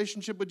have a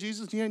relationship with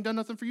Jesus? He ain't done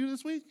nothing for you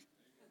this week?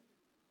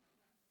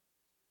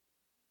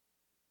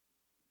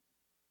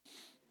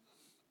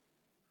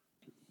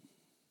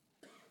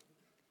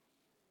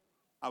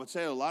 I would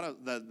say a lot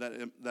of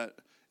that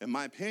in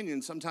my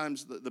opinion,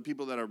 sometimes the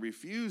people that are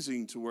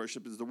refusing to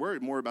worship is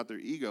worried more about their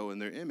ego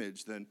and their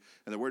image and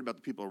they're worried about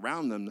the people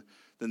around them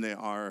than they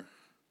are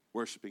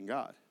worshiping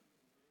God.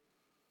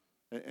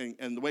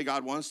 And the way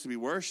God wants to be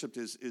worshiped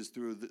is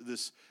through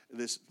this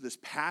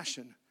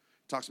passion.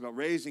 He talks about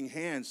raising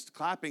hands,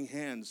 clapping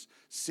hands,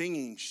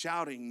 singing,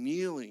 shouting,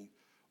 kneeling,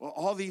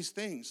 all these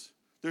things.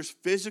 There's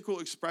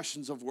physical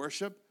expressions of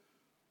worship.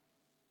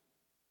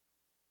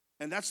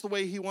 And that's the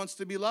way he wants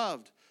to be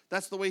loved.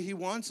 That's the way he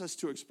wants us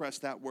to express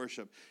that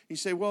worship. You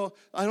say, well,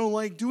 I don't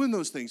like doing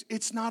those things.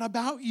 It's not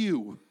about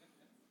you.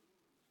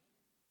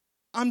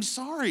 I'm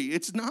sorry,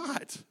 it's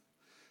not.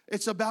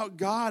 It's about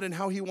God and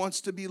how he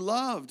wants to be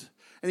loved.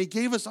 And he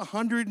gave us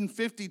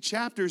 150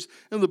 chapters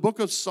in the book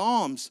of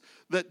Psalms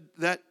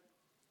that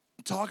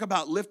talk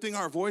about lifting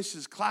our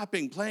voices,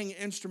 clapping, playing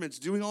instruments,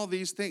 doing all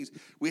these things.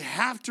 We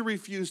have to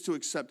refuse to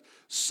accept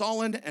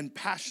sullen and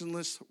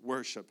passionless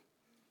worship.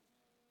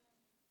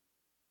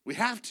 We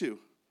have to.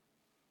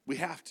 We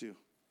have to.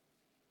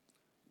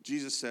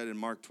 Jesus said in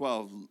Mark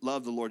 12,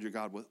 love the Lord your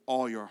God with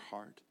all your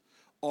heart,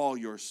 all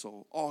your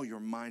soul, all your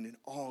mind, and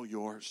all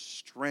your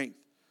strength.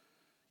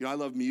 You know, I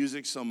love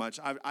music so much.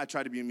 I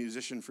tried to be a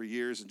musician for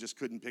years and just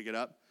couldn't pick it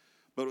up.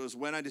 But it was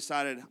when I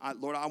decided,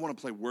 Lord, I want to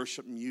play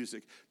worship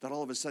music, that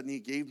all of a sudden he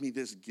gave me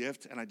this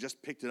gift, and I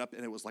just picked it up,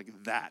 and it was like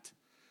that.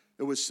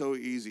 It was so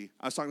easy.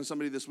 I was talking to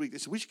somebody this week. They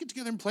said, we should get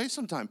together and play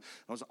sometime.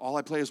 All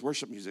I play is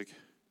worship music.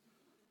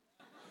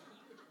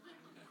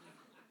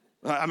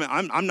 I mean,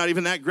 I'm not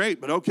even that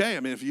great, but okay. I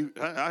mean,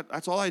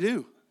 that's all I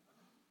do.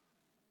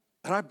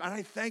 And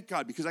I thank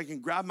God because I can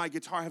grab my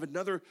guitar, have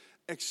another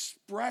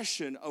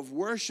expression of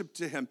worship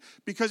to him,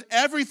 because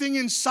everything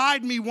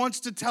inside me wants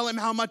to tell him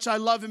how much I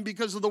love him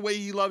because of the way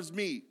he loves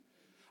me.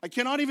 I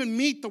cannot even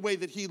meet the way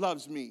that he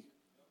loves me.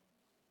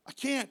 I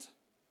can't.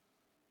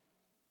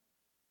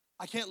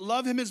 I can't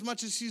love him as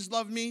much as he's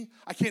loved me.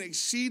 I can't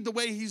exceed the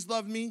way he's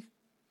loved me.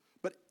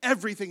 But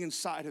everything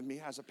inside of me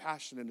has a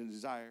passion and a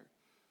desire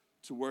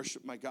to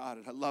worship my God.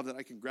 And I love that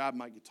I can grab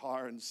my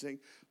guitar and sing.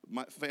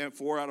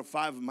 4 out of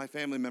 5 of my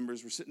family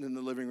members were sitting in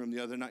the living room the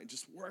other night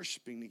just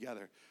worshiping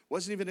together. It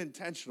wasn't even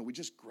intentional. We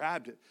just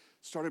grabbed it,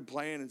 started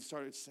playing, and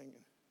started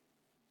singing.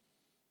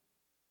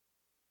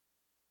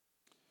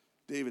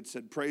 David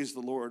said, "Praise the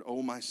Lord,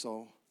 O my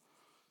soul.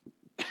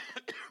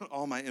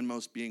 All my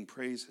inmost being,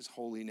 praise his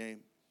holy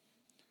name."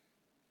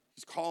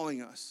 He's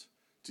calling us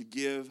to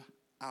give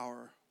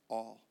our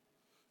all,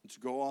 and to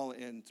go all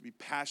in, to be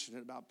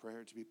passionate about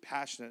prayer, to be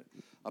passionate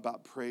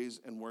about praise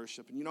and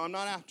worship. And I'm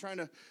not trying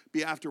to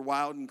be after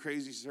wild and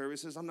crazy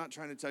services. I'm not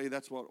trying to tell you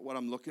that's what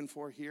I'm looking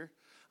for here.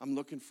 I'm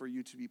looking for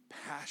you to be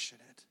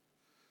passionate,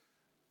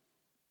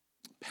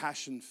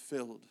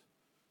 passion-filled,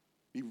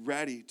 be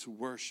ready to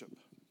worship.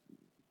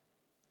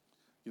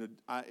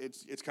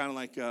 It's kind of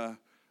like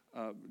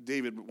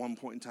David at one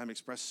point in time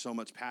expressed so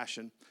much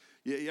passion.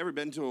 You ever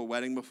been to a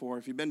wedding before?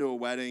 If you've been to a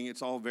wedding,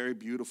 it's all very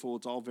beautiful.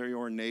 It's all very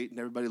ornate, and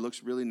everybody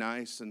looks really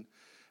nice, and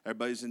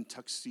everybody's in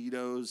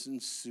tuxedos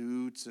and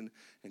suits, and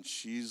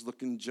she's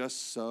looking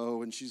just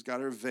so, and she's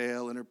got her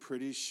veil and her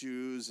pretty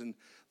shoes, and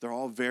they're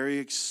all very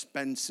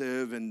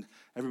expensive, and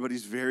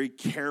everybody's very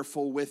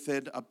careful with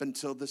it up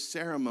until the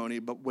ceremony.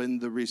 But when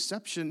the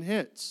reception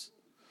hits,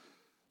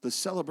 the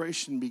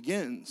celebration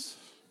begins.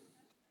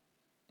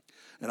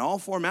 And all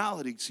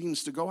formality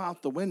seems to go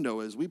out the window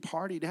as we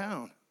party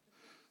down.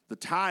 The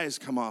ties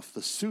come off,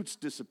 the suits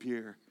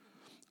disappear.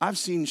 I've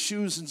seen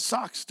shoes and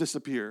socks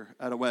disappear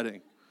at a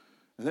wedding.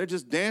 And they're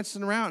just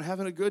dancing around,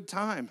 having a good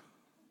time.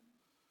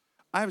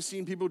 I've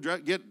seen people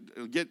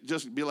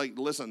just be like,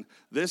 listen,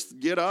 this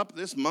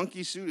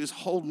monkey suit is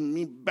holding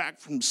me back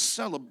from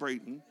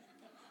celebrating.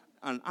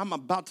 And I'm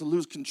about to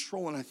lose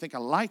control, and I think I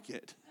like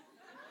it.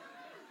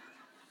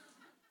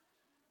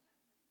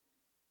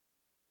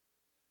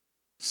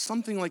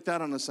 Something like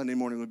that on a Sunday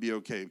morning would be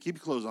okay. Keep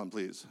your clothes on,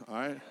 please, all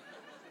right?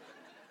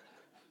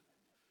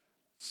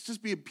 Let's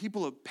just be a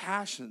people of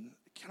passion.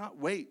 I cannot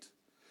wait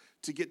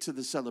to get to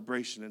the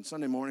celebration. And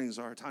Sunday mornings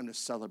are our time to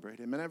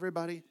celebrate. Amen,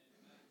 everybody?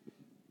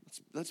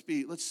 Let's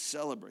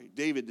celebrate.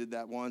 David did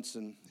that once,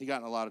 and he got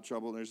in a lot of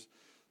trouble. Let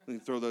me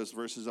throw those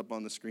verses up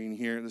on the screen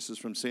here. This is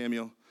from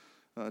Samuel,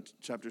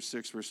 chapter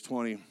 6, verse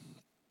 20.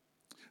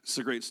 It's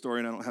a great story,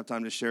 and I don't have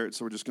time to share it,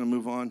 so we're just going to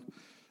move on.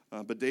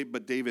 But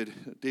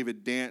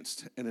David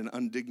danced in an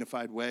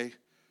undignified way,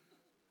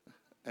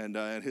 and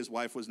his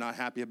wife was not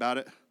happy about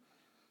it.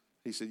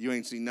 He said, "You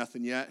ain't seen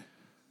nothing yet."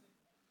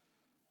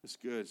 It's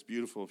good. It's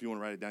beautiful. If you want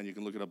to write it down, you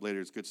can look it up later.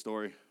 It's a good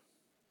story.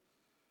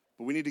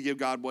 But we need to give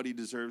God what he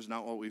deserves,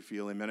 not what we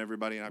feel. Amen,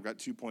 everybody? And I've got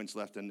 2 points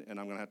left, and I'm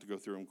going to have to go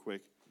through them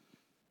quick.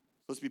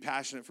 Let's be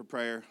passionate for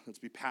prayer. Let's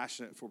be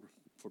passionate for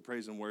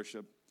praise and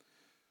worship.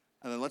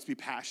 And then let's be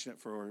passionate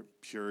for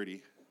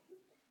purity.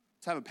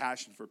 Let's have a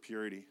passion for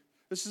purity.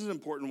 This is an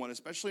important one,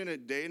 especially in a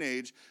day and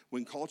age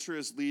when culture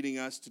is leading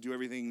us to do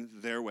everything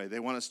their way. They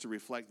want us to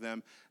reflect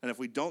them. And if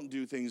we don't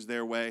do things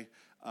their way,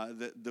 I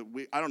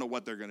don't know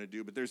what they're going to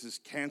do, but there's this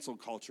cancel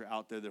culture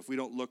out there that if we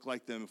don't look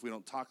like them, if we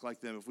don't talk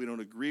like them, if we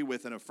don't agree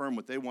with and affirm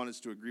what they want us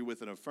to agree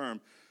with and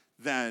affirm,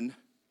 then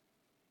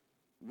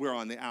we're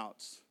on the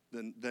outs.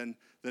 Then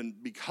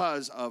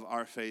because of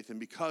our faith and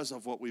because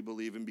of what we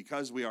believe and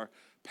because we are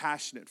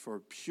passionate for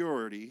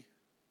purity,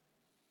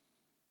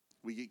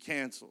 we get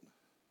canceled.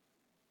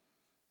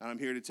 And I'm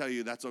here to tell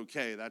you that's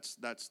okay.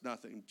 That's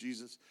nothing.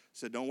 Jesus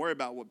said, don't worry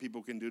about what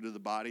people can do to the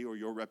body or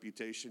your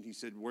reputation. He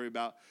said, worry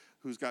about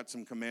who's got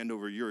some command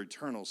over your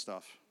eternal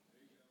stuff.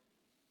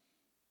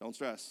 Don't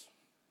stress.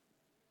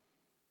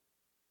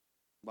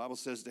 The Bible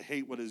says to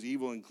hate what is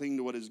evil and cling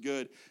to what is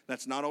good.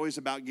 That's not always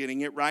about getting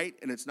it right,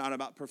 and it's not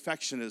about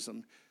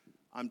perfectionism.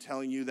 I'm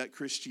telling you that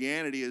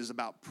Christianity is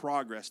about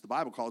progress. The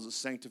Bible calls it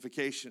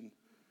sanctification.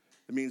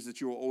 It means that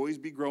you will always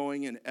be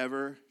growing and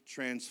ever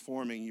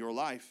transforming your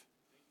life.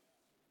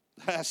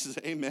 Yes,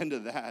 amen to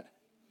that.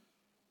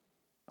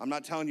 I'm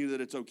not telling you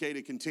that it's okay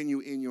to continue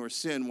in your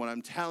sin. What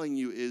I'm telling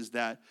you is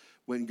that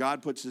when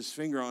God puts his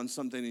finger on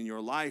something in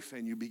your life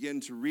and you begin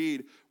to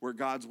read where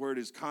God's word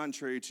is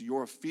contrary to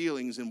your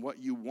feelings and what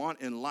you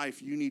want in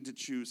life, you need to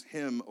choose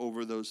him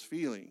over those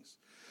feelings.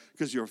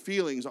 Because your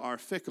feelings are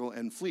fickle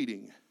and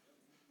fleeting.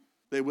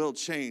 They will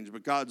change,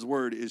 but God's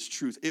word is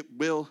truth. It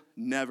will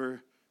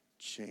never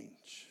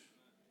change.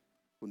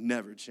 Will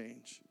never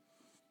change.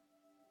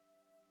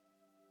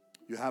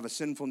 You have a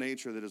sinful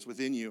nature that is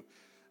within you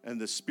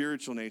and the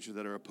spiritual nature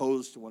that are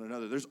opposed to one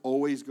another. There's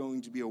always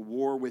going to be a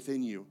war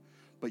within you,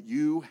 but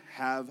you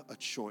have a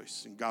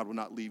choice, and God will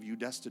not leave you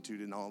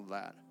destitute in all of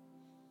that.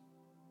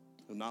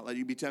 He'll not let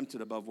you be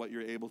tempted above what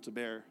you're able to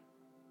bear.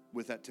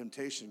 With that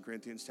temptation,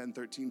 Corinthians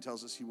 10:13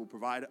 tells us he will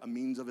provide a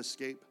means of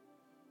escape.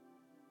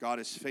 God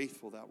is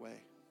faithful that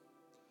way.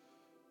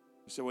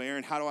 You say, well,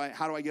 Aaron, how do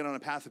I get on a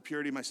path of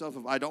purity myself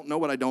if I don't know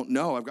what I don't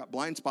know? I've got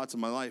blind spots in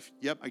my life.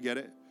 Yep, I get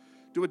it.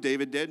 Do what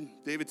David did.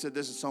 David said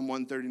this in Psalm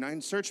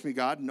 139. Search me,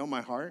 God, know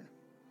my heart.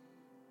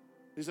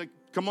 He's like,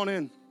 come on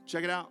in,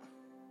 check it out.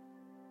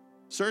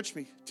 Search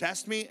me,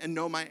 test me, and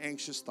know my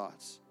anxious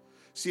thoughts.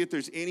 See if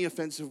there's any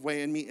offensive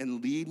way in me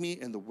and lead me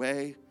in the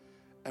way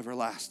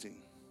everlasting.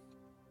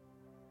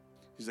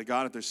 He said,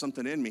 God, if there's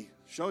something in me,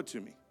 show it to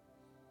me.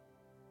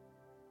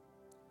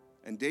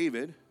 And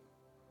David,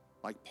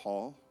 like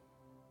Paul,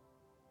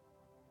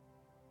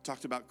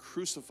 talked about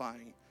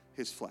crucifying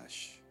his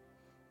flesh.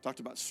 Talked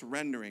about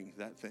surrendering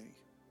that thing.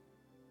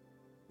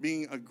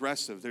 Being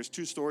aggressive. There's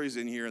 2 stories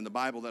in here in the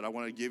Bible that I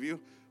want to give you.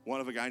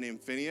 One of a guy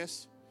named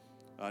Phineas.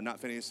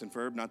 Not Phineas and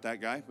Ferb, not that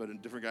guy, but a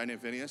different guy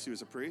named Phineas. He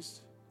was a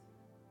priest.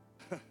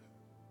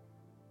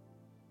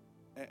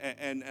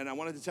 and I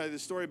wanted to tell you the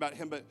story about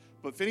him,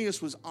 but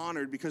Phineas was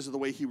honored because of the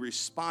way he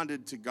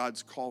responded to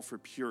God's call for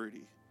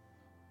purity.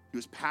 He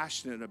was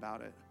passionate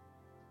about it.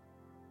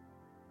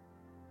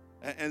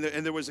 And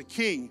there was a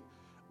king,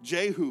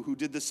 Jehu, who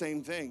did the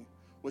same thing,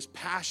 was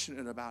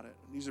passionate about it.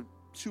 These are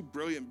 2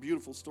 brilliant,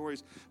 beautiful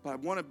stories.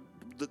 But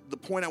the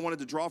point I wanted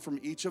to draw from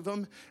each of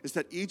them is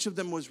that each of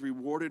them was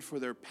rewarded for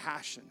their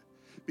passion,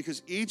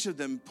 because each of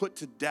them put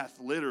to death,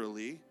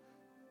 literally,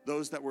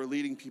 those that were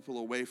leading people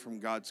away from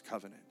God's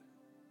covenant.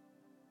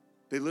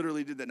 They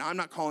literally did that. Now, I'm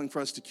not calling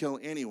for us to kill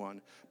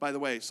anyone. By the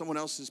way, someone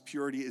else's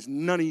purity is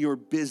none of your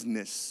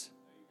business.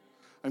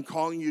 I'm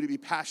calling you to be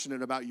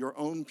passionate about your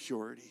own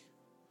purity.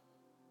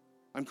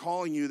 I'm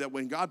calling you that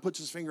when God puts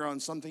his finger on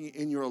something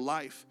in your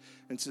life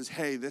and says,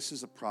 hey, this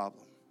is a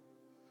problem,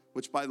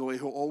 which, by the way,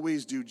 he'll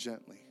always do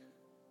gently.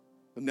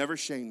 He'll never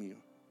shame you.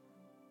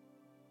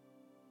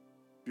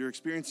 If you're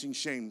experiencing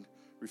shame,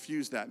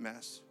 refuse that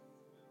mess.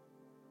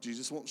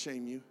 Jesus won't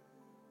shame you.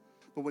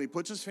 But when he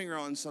puts his finger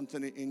on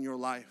something in your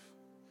life,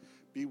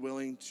 be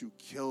willing to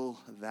kill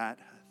that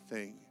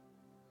thing.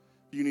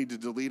 You need to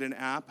delete an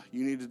app.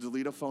 You need to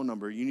delete a phone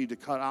number. You need to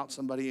cut out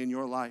somebody in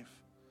your life.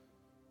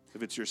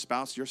 If it's your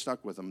spouse, you're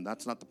stuck with them.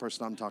 That's not the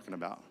person I'm talking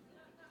about.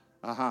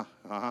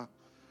 You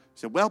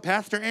said, well,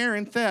 Pastor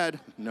Aaron said.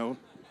 No.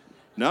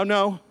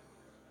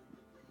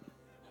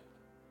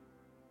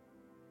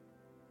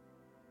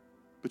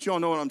 But you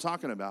all know what I'm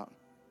talking about.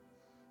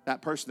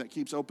 That person that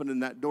keeps opening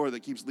that door,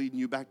 that keeps leading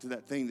you back to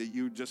that thing that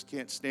you just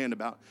can't stand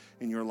about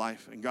in your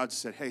life. And God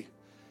said,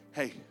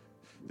 hey,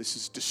 this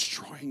is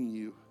destroying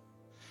you.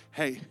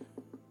 Hey,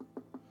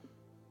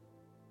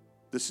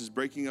 this is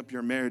breaking up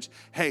your marriage.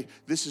 Hey,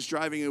 this is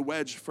driving a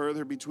wedge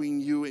further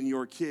between you and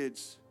your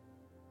kids.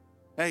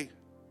 Hey,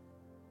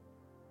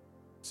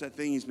 it's that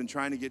thing he's been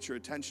trying to get your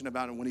attention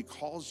about, and when he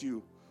calls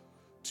you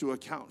to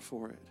account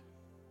for it,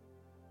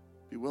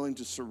 be willing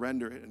to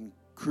surrender it and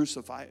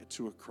crucify it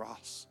to a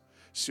cross.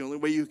 It's the only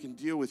way you can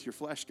deal with your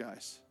flesh,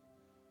 guys,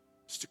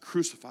 is to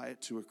crucify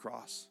it to a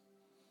cross.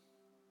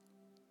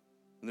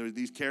 And there were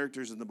these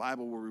characters in the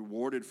Bible were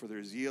rewarded for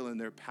their zeal and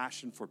their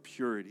passion for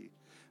purity.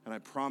 And I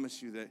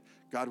promise you that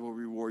God will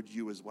reward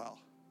you as well.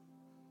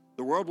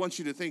 The world wants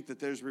you to think that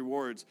there's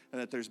rewards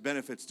and that there's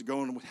benefits to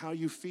going with how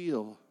you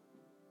feel.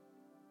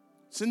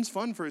 Sin's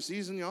fun for a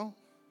season, y'all.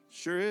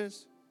 Sure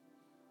is.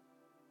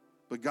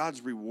 But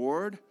God's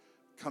reward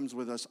comes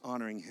with us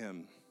honoring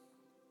him.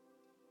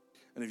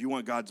 And if you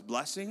want God's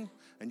blessing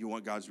and you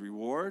want God's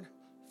reward,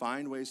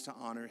 find ways to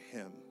honor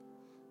him.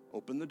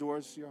 Open the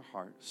doors to your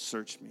heart.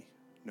 Search me.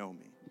 Know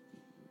me.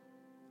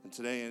 And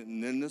today,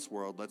 and in this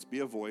world, let's be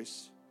a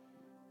voice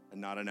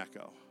and not an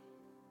echo.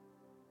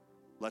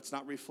 Let's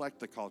not reflect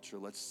the culture.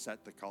 Let's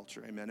set the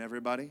culture. Amen,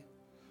 everybody?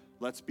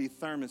 Let's be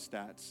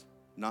thermostats,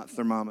 not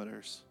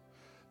thermometers.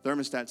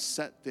 Thermostats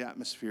set the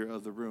atmosphere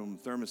of the room.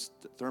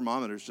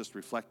 Thermometers just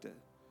reflect it.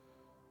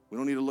 We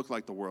don't need to look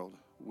like the world.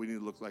 We need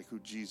to look like who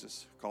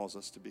Jesus calls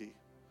us to be.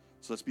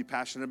 So let's be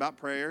passionate about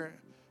prayer,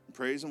 and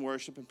praise and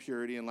worship and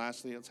purity. And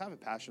lastly, let's have a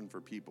passion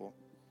for people.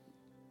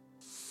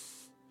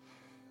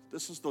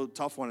 This is the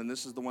tough one, and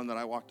this is the one that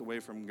I walked away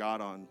from God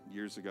on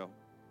years ago.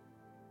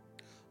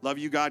 Love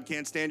you, God.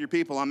 Can't stand your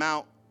people. I'm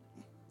out.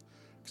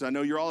 Because I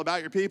know you're all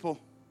about your people.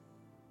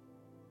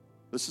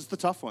 This is the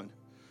tough one.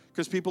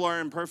 Because people are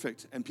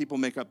imperfect, and people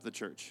make up the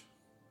church.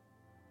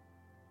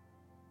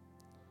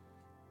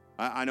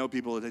 I know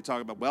people that they talk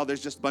about, well,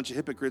 there's just a bunch of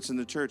hypocrites in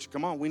the church.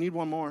 Come on, we need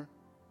one more.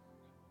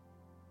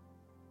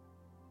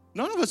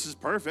 None of us is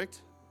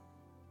perfect.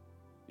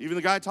 Even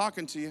the guy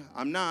talking to you,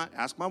 I'm not.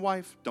 Ask my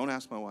wife. Don't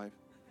ask my wife.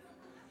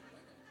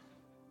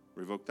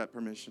 Revoke that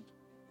permission.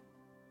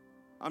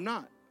 I'm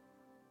not.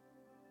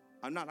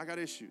 I got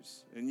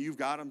issues. And you've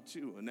got them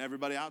too. And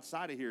everybody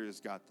outside of here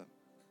has got them.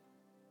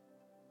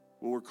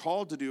 What we're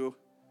called to do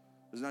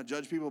is not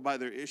judge people by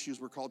their issues.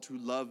 We're called to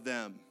love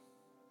them.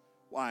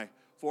 Why?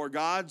 For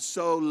God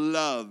so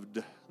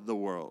loved the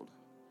world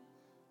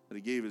that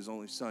he gave his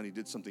only son. He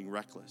did something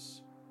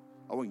reckless.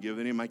 I wouldn't give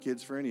any of my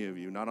kids for any of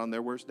you, not on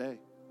their worst day.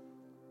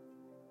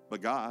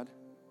 But God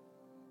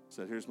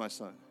said, here's my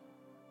son.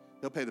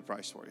 He'll pay the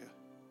price for you.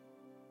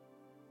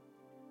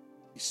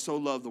 He so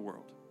loved the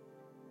world.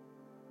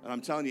 And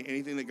I'm telling you,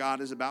 anything that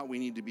God is about, we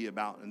need to be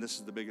about. And this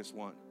is the biggest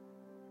one.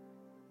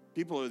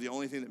 People are the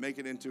only thing that make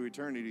it into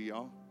eternity,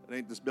 y'all. It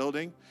ain't this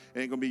building. It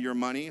ain't going to be your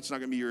money. It's not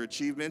going to be your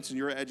achievements and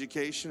your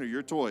education or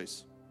your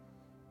toys.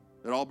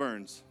 It all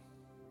burns.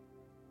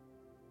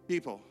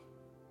 People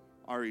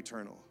are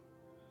eternal.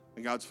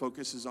 And God's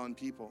focus is on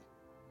people.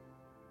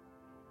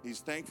 He's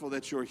thankful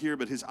that you're here,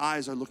 but his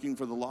eyes are looking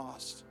for the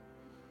lost.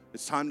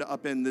 It's time to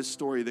upend this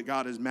story that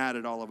God is mad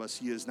at all of us.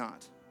 He is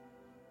not.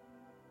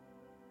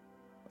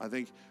 I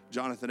think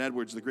Jonathan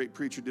Edwards, the great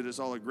preacher, did us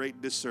all a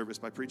great disservice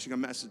by preaching a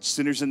message,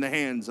 sinners in the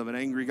hands of an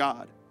angry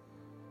God.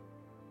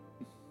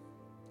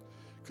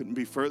 Couldn't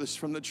be furthest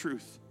from the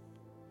truth.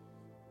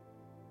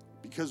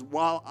 Because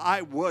while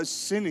I was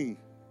sinning,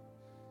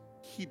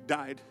 he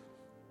died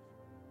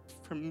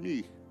for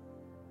me.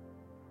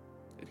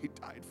 And he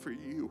died for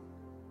you.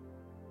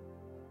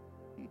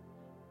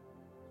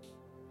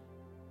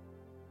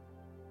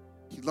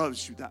 He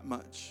loves you that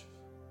much.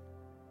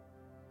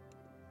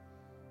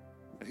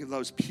 And he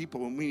loves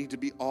people, and we need to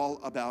be all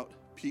about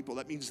people.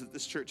 That means that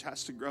this church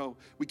has to grow.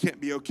 We can't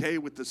be okay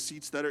with the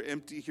seats that are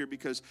empty here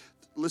because,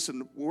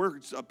 listen, we're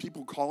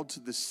people called to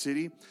this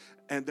city,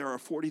 and there are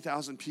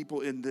 40,000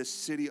 people in this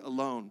city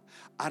alone.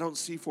 I don't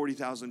see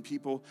 40,000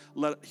 people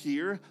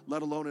here,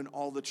 let alone in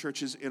all the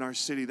churches in our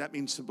city. That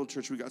means, Simple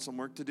Church, we got some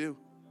work to do.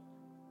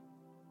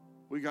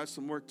 We got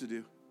some work to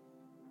do.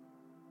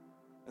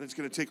 And it's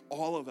going to take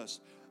all of us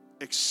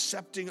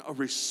accepting a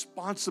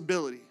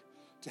responsibility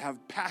to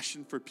have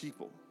passion for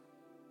people,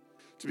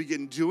 to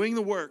begin doing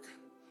the work,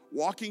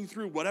 walking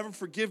through whatever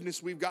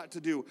forgiveness we've got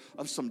to do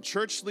of some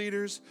church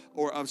leaders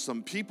or of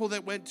some people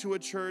that went to a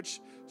church,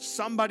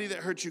 somebody that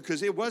hurt you,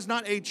 because it was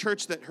not a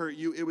church that hurt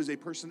you, it was a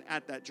person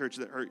at that church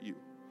that hurt you.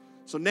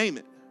 So name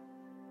it,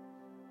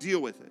 deal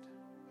with it,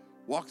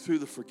 walk through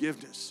the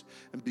forgiveness,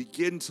 and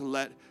begin to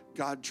let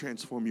God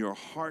transform your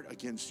heart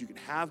again so you can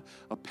have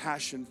a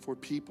passion for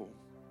people.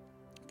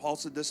 Paul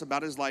said this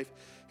about his life.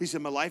 He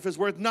said, my life is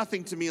worth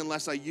nothing to me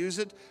unless I use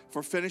it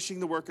for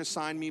finishing the work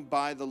assigned me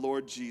by the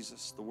Lord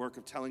Jesus, the work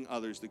of telling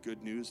others the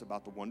good news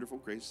about the wonderful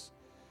grace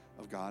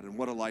of God. And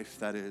what a life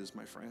that is,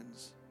 my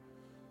friends.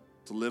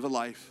 To live a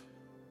life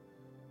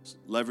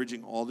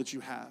leveraging all that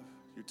you have,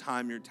 your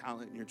time, your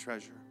talent, and your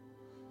treasure,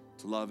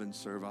 to love and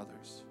serve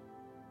others,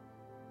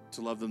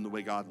 to love them the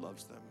way God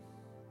loves them.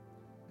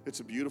 It's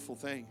a beautiful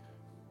thing.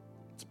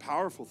 It's a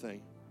powerful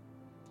thing.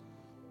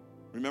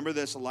 Remember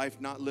this, a life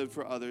not lived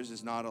for others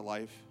is not a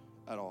life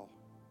at all.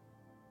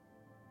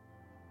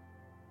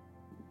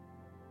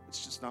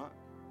 It's just not.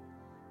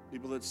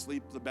 People that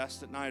sleep the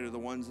best at night are the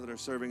ones that are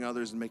serving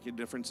others and making a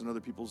difference in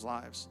other people's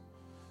lives.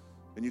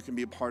 And you can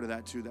be a part of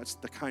that too. That's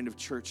the kind of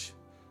church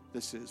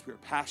this is. We're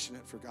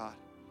passionate for God,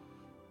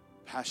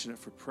 passionate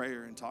for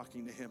prayer and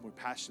talking to Him. We're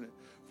passionate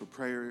for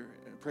prayer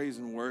and praise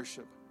and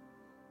worship,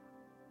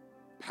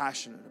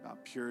 passionate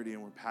about purity,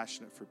 and we're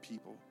passionate for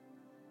people.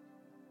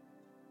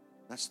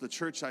 That's the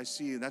church I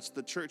see, and that's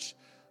the church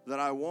that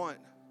I want.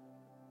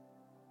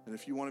 And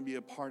if you want to be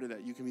a part of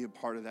that, you can be a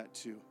part of that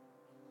too.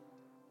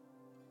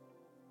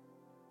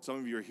 Some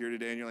of you are here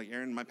today and you're like,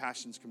 Aaron, my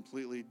passion's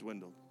completely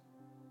dwindled.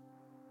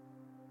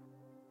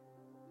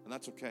 And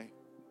that's okay.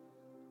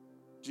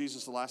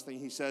 Jesus, the last thing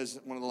he says,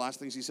 one of the last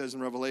things he says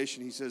in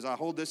Revelation, he says, I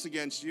hold this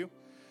against you.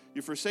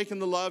 You've forsaken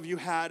the love you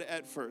had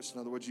at first.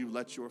 In other words, you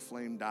let your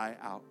flame die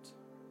out.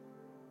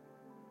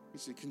 He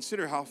said,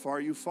 consider how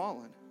far you've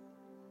fallen.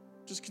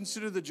 Just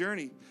consider the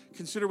journey.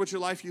 Consider what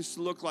your life used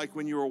to look like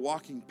when you were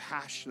walking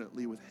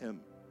passionately with Him.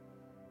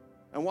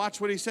 And watch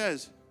what He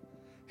says.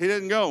 He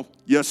didn't go,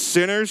 you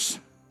sinners,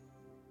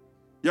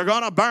 you're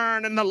going to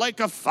burn in the lake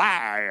of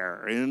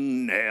fire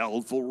in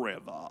hell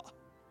forever.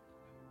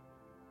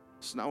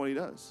 That's not what He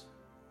does.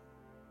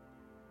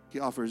 He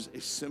offers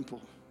a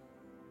simple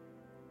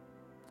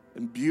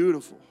and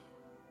beautiful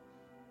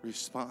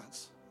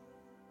response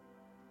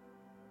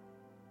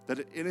that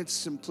in its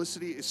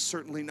simplicity is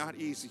certainly not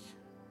easy.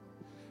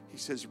 He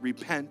says,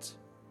 repent,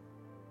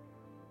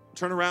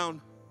 turn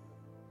around,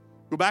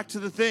 go back to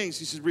the things.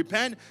 He says,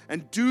 repent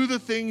and do the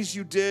things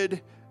you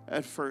did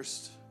at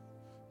first.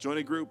 Join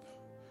a group,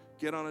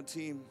 get on a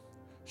team,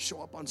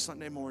 show up on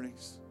Sunday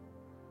mornings,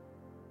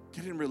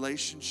 get in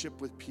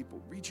relationship with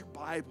people, read your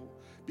Bible,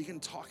 begin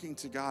talking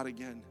to God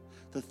again.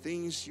 The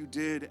things you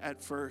did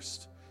at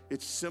first.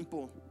 It's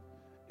simple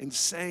in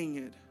saying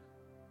it,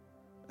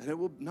 and it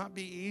will not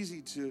be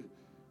easy to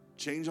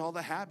change all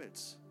the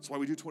habits. That's why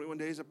we do 21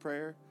 days of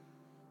prayer.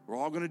 We're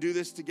all going to do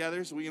this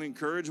together so we can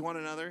encourage one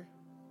another.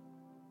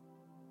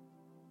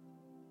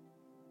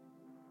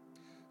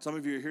 Some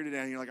of you are here today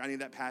and you're like, I need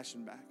that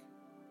passion back.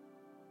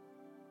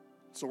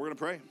 So we're going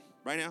to pray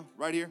right now,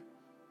 right here.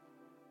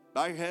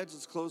 Bow your heads,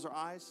 let's close our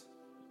eyes,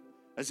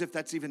 as if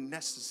that's even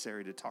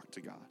necessary to talk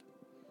to God.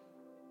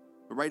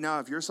 But right now,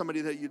 if you're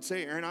somebody that you'd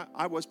say, Aaron,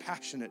 I was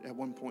passionate at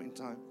one point in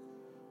time,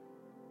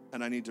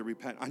 and I need to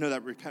repent. I know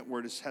that repent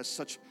word has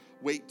such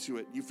weight to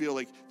it. You feel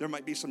like there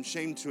might be some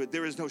shame to it.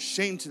 There is no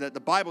shame to that. The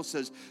Bible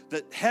says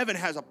that heaven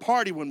has a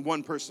party when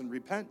one person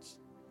repents.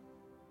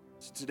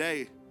 So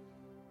today,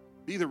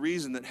 be the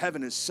reason that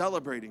heaven is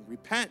celebrating.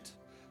 Repent.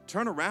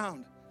 Turn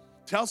around.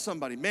 Tell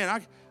somebody,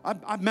 man,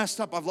 I've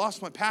messed up. I've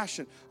lost my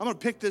passion. I'm going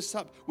to pick this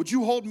up. Would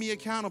you hold me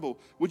accountable?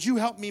 Would you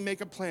help me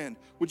make a plan?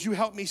 Would you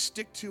help me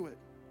stick to it?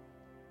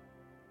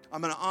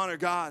 I'm going to honor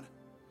God.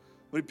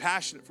 I'm going to be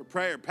passionate for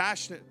prayer,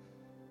 passionate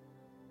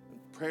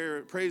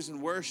prayer, praise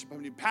and worship. I'm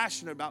going to be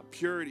passionate about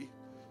purity.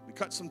 I'm going to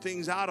cut some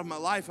things out of my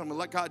life. I'm going to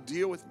let God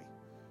deal with me.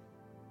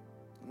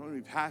 I want to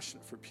be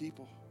passionate for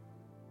people.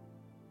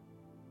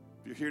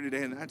 If you're here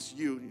today and that's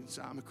you, and you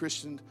say, I'm a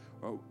Christian,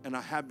 and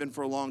I have been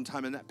for a long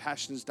time, and that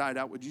passion has died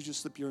out, would you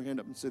just slip your hand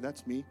up and say,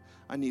 that's me.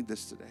 I need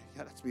this today.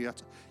 Yeah, that's me.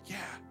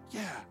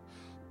 Yeah.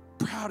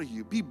 Proud of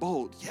you. Be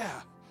bold.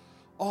 Yeah.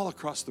 All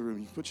across the room.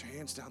 You can put your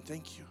hands down.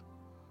 Thank you.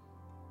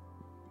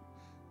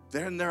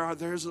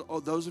 There's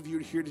those of you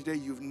here today,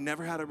 you've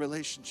never had a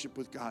relationship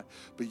with God,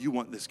 but you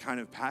want this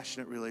kind of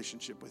passionate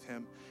relationship with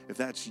him. If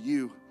that's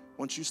you,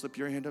 why don't you slip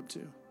your hand up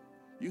too?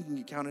 You can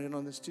get counted in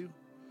on this too.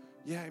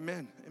 Yeah,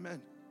 amen.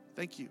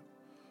 Thank you.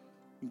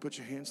 You can put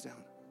your hands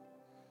down.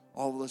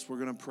 All of us, we're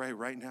going to pray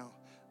right now.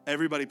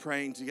 Everybody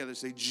praying together,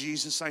 say,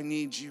 Jesus, I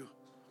need you.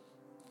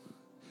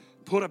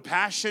 Put a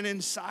passion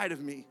inside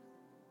of me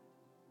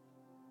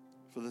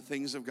for the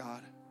things of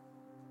God.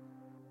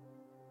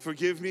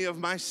 Forgive me of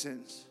my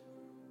sins.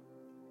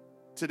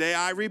 Today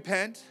I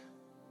repent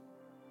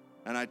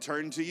and I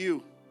turn to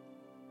you.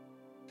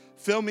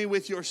 Fill me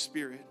with your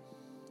spirit.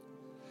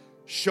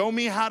 Show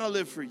me how to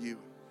live for you.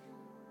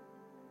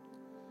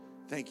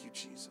 Thank you,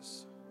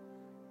 Jesus.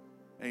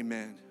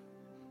 Amen.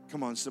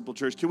 Come on, Simple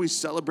Church. Can we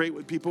celebrate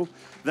with people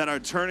that are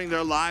turning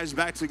their lives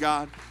back to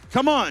God?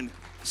 Come on,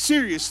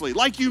 seriously,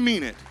 like you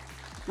mean it.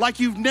 Like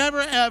you've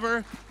never,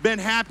 ever been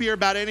happier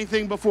about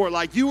anything before.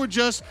 Like you were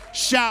just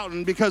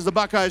shouting because the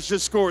Buckeyes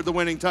just scored the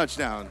winning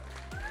touchdown.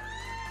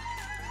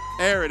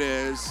 There it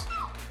is.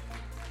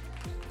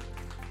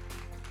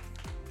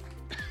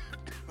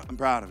 I'm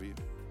proud of you.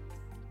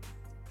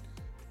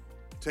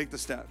 Take the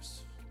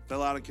steps.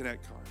 Fill out a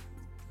Connect card.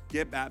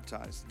 Get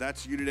baptized.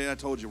 That's you today. I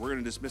told you, we're going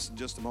to dismiss in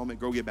just a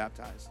moment. Go get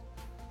baptized.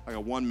 I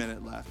got 1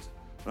 minute left.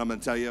 But I'm going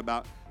to tell you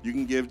about, you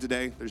can give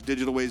today. There's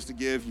digital ways to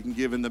give. You can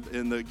give in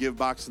the give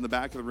box in the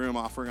back of the room.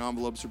 Offering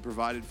envelopes are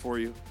provided for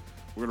you.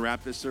 We're going to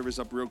wrap this service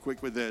up real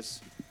quick with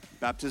this.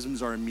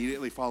 Baptisms are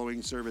immediately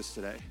following service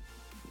today.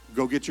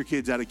 Go get your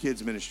kids out of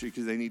kids ministry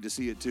because they need to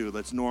see it too.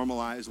 Let's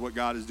normalize what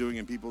God is doing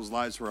in people's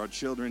lives for our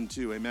children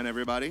too. Amen,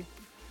 everybody?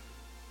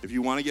 If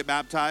you want to get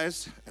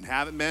baptized and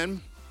haven't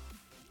been,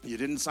 you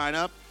didn't sign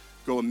up,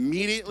 go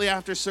immediately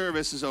after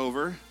service is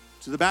over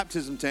to the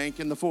baptism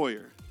tank in the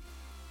foyer.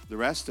 The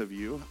rest of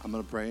you, I'm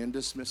going to pray and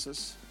dismiss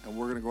us, and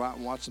we're going to go out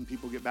and watch some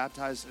people get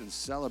baptized and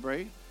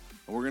celebrate.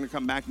 And we're going to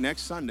come back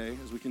next Sunday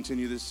as we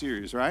continue this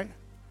series, right?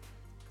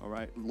 All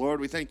right. Lord,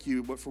 we thank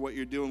you for what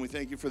you're doing. We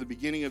thank you for the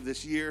beginning of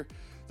this year,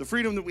 the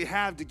freedom that we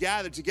have to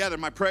gather together.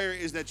 My prayer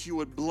is that you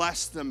would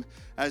bless them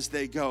as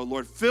they go.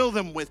 Lord, fill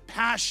them with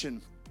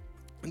passion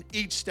in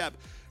each step,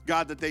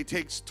 God, that they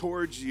take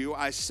towards you.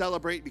 I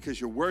celebrate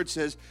because your word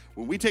says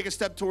when we take a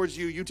step towards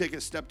you, you take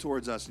a step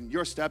towards us. And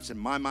your steps, in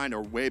my mind,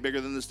 are way bigger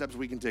than the steps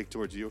we can take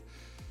towards you.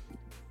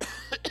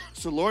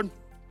 So, Lord,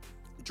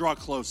 draw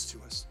close to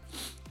us.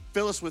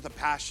 Fill us with a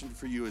passion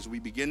for you as we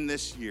begin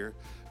this year.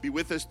 Be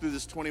with us through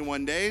this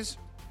 21 days.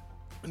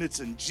 And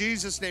it's in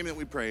Jesus' name that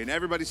we pray. And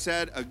everybody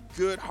said a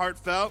good,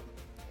 heartfelt,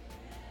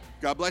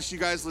 God bless you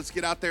guys. Let's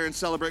get out there and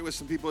celebrate with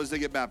some people as they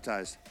get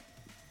baptized.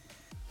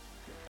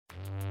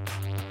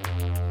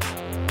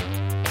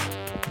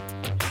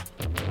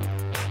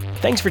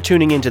 Thanks for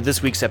tuning in to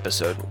this week's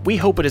episode. We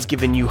hope it has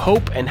given you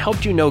hope and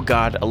helped you know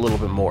God a little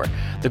bit more.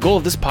 The goal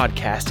of this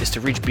podcast is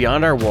to reach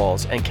beyond our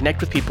walls and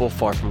connect with people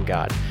far from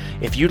God.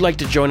 If you'd like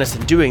to join us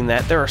in doing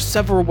that, there are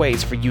several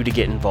ways for you to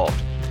get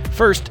involved.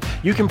 First,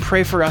 you can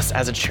pray for us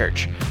as a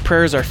church.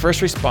 Prayer is our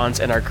first response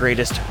and our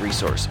greatest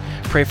resource.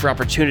 Pray for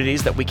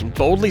opportunities that we can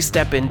boldly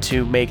step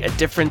into, make a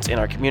difference in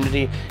our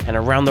community and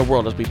around the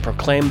world as we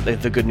proclaim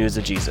the good news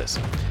of Jesus.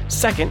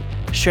 Second,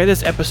 share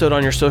this episode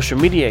on your social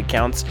media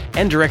accounts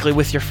and directly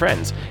with your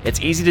friends.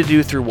 It's easy to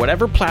do through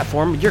whatever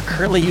platform you're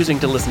currently using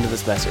to listen to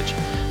this message.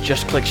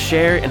 Just click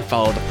share and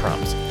follow the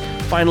prompts.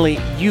 Finally,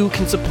 you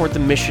can support the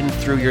mission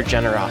through your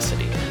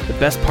generosity. The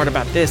best part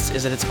about this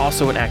is that it's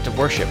also an act of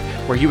worship,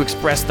 where you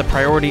express the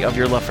priority of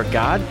your love for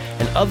God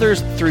and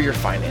others through your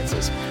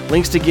finances.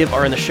 Links to give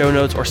are in the show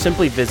notes, or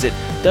simply visit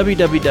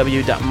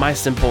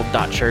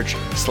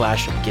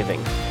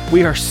www.mysimple.church/giving.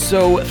 We are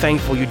so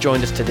thankful you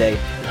joined us today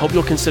and hope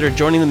you'll consider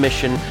joining the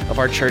mission of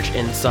our church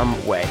in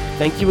some way.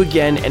 Thank you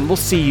again, and we'll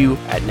see you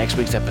at next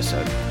week's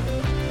episode.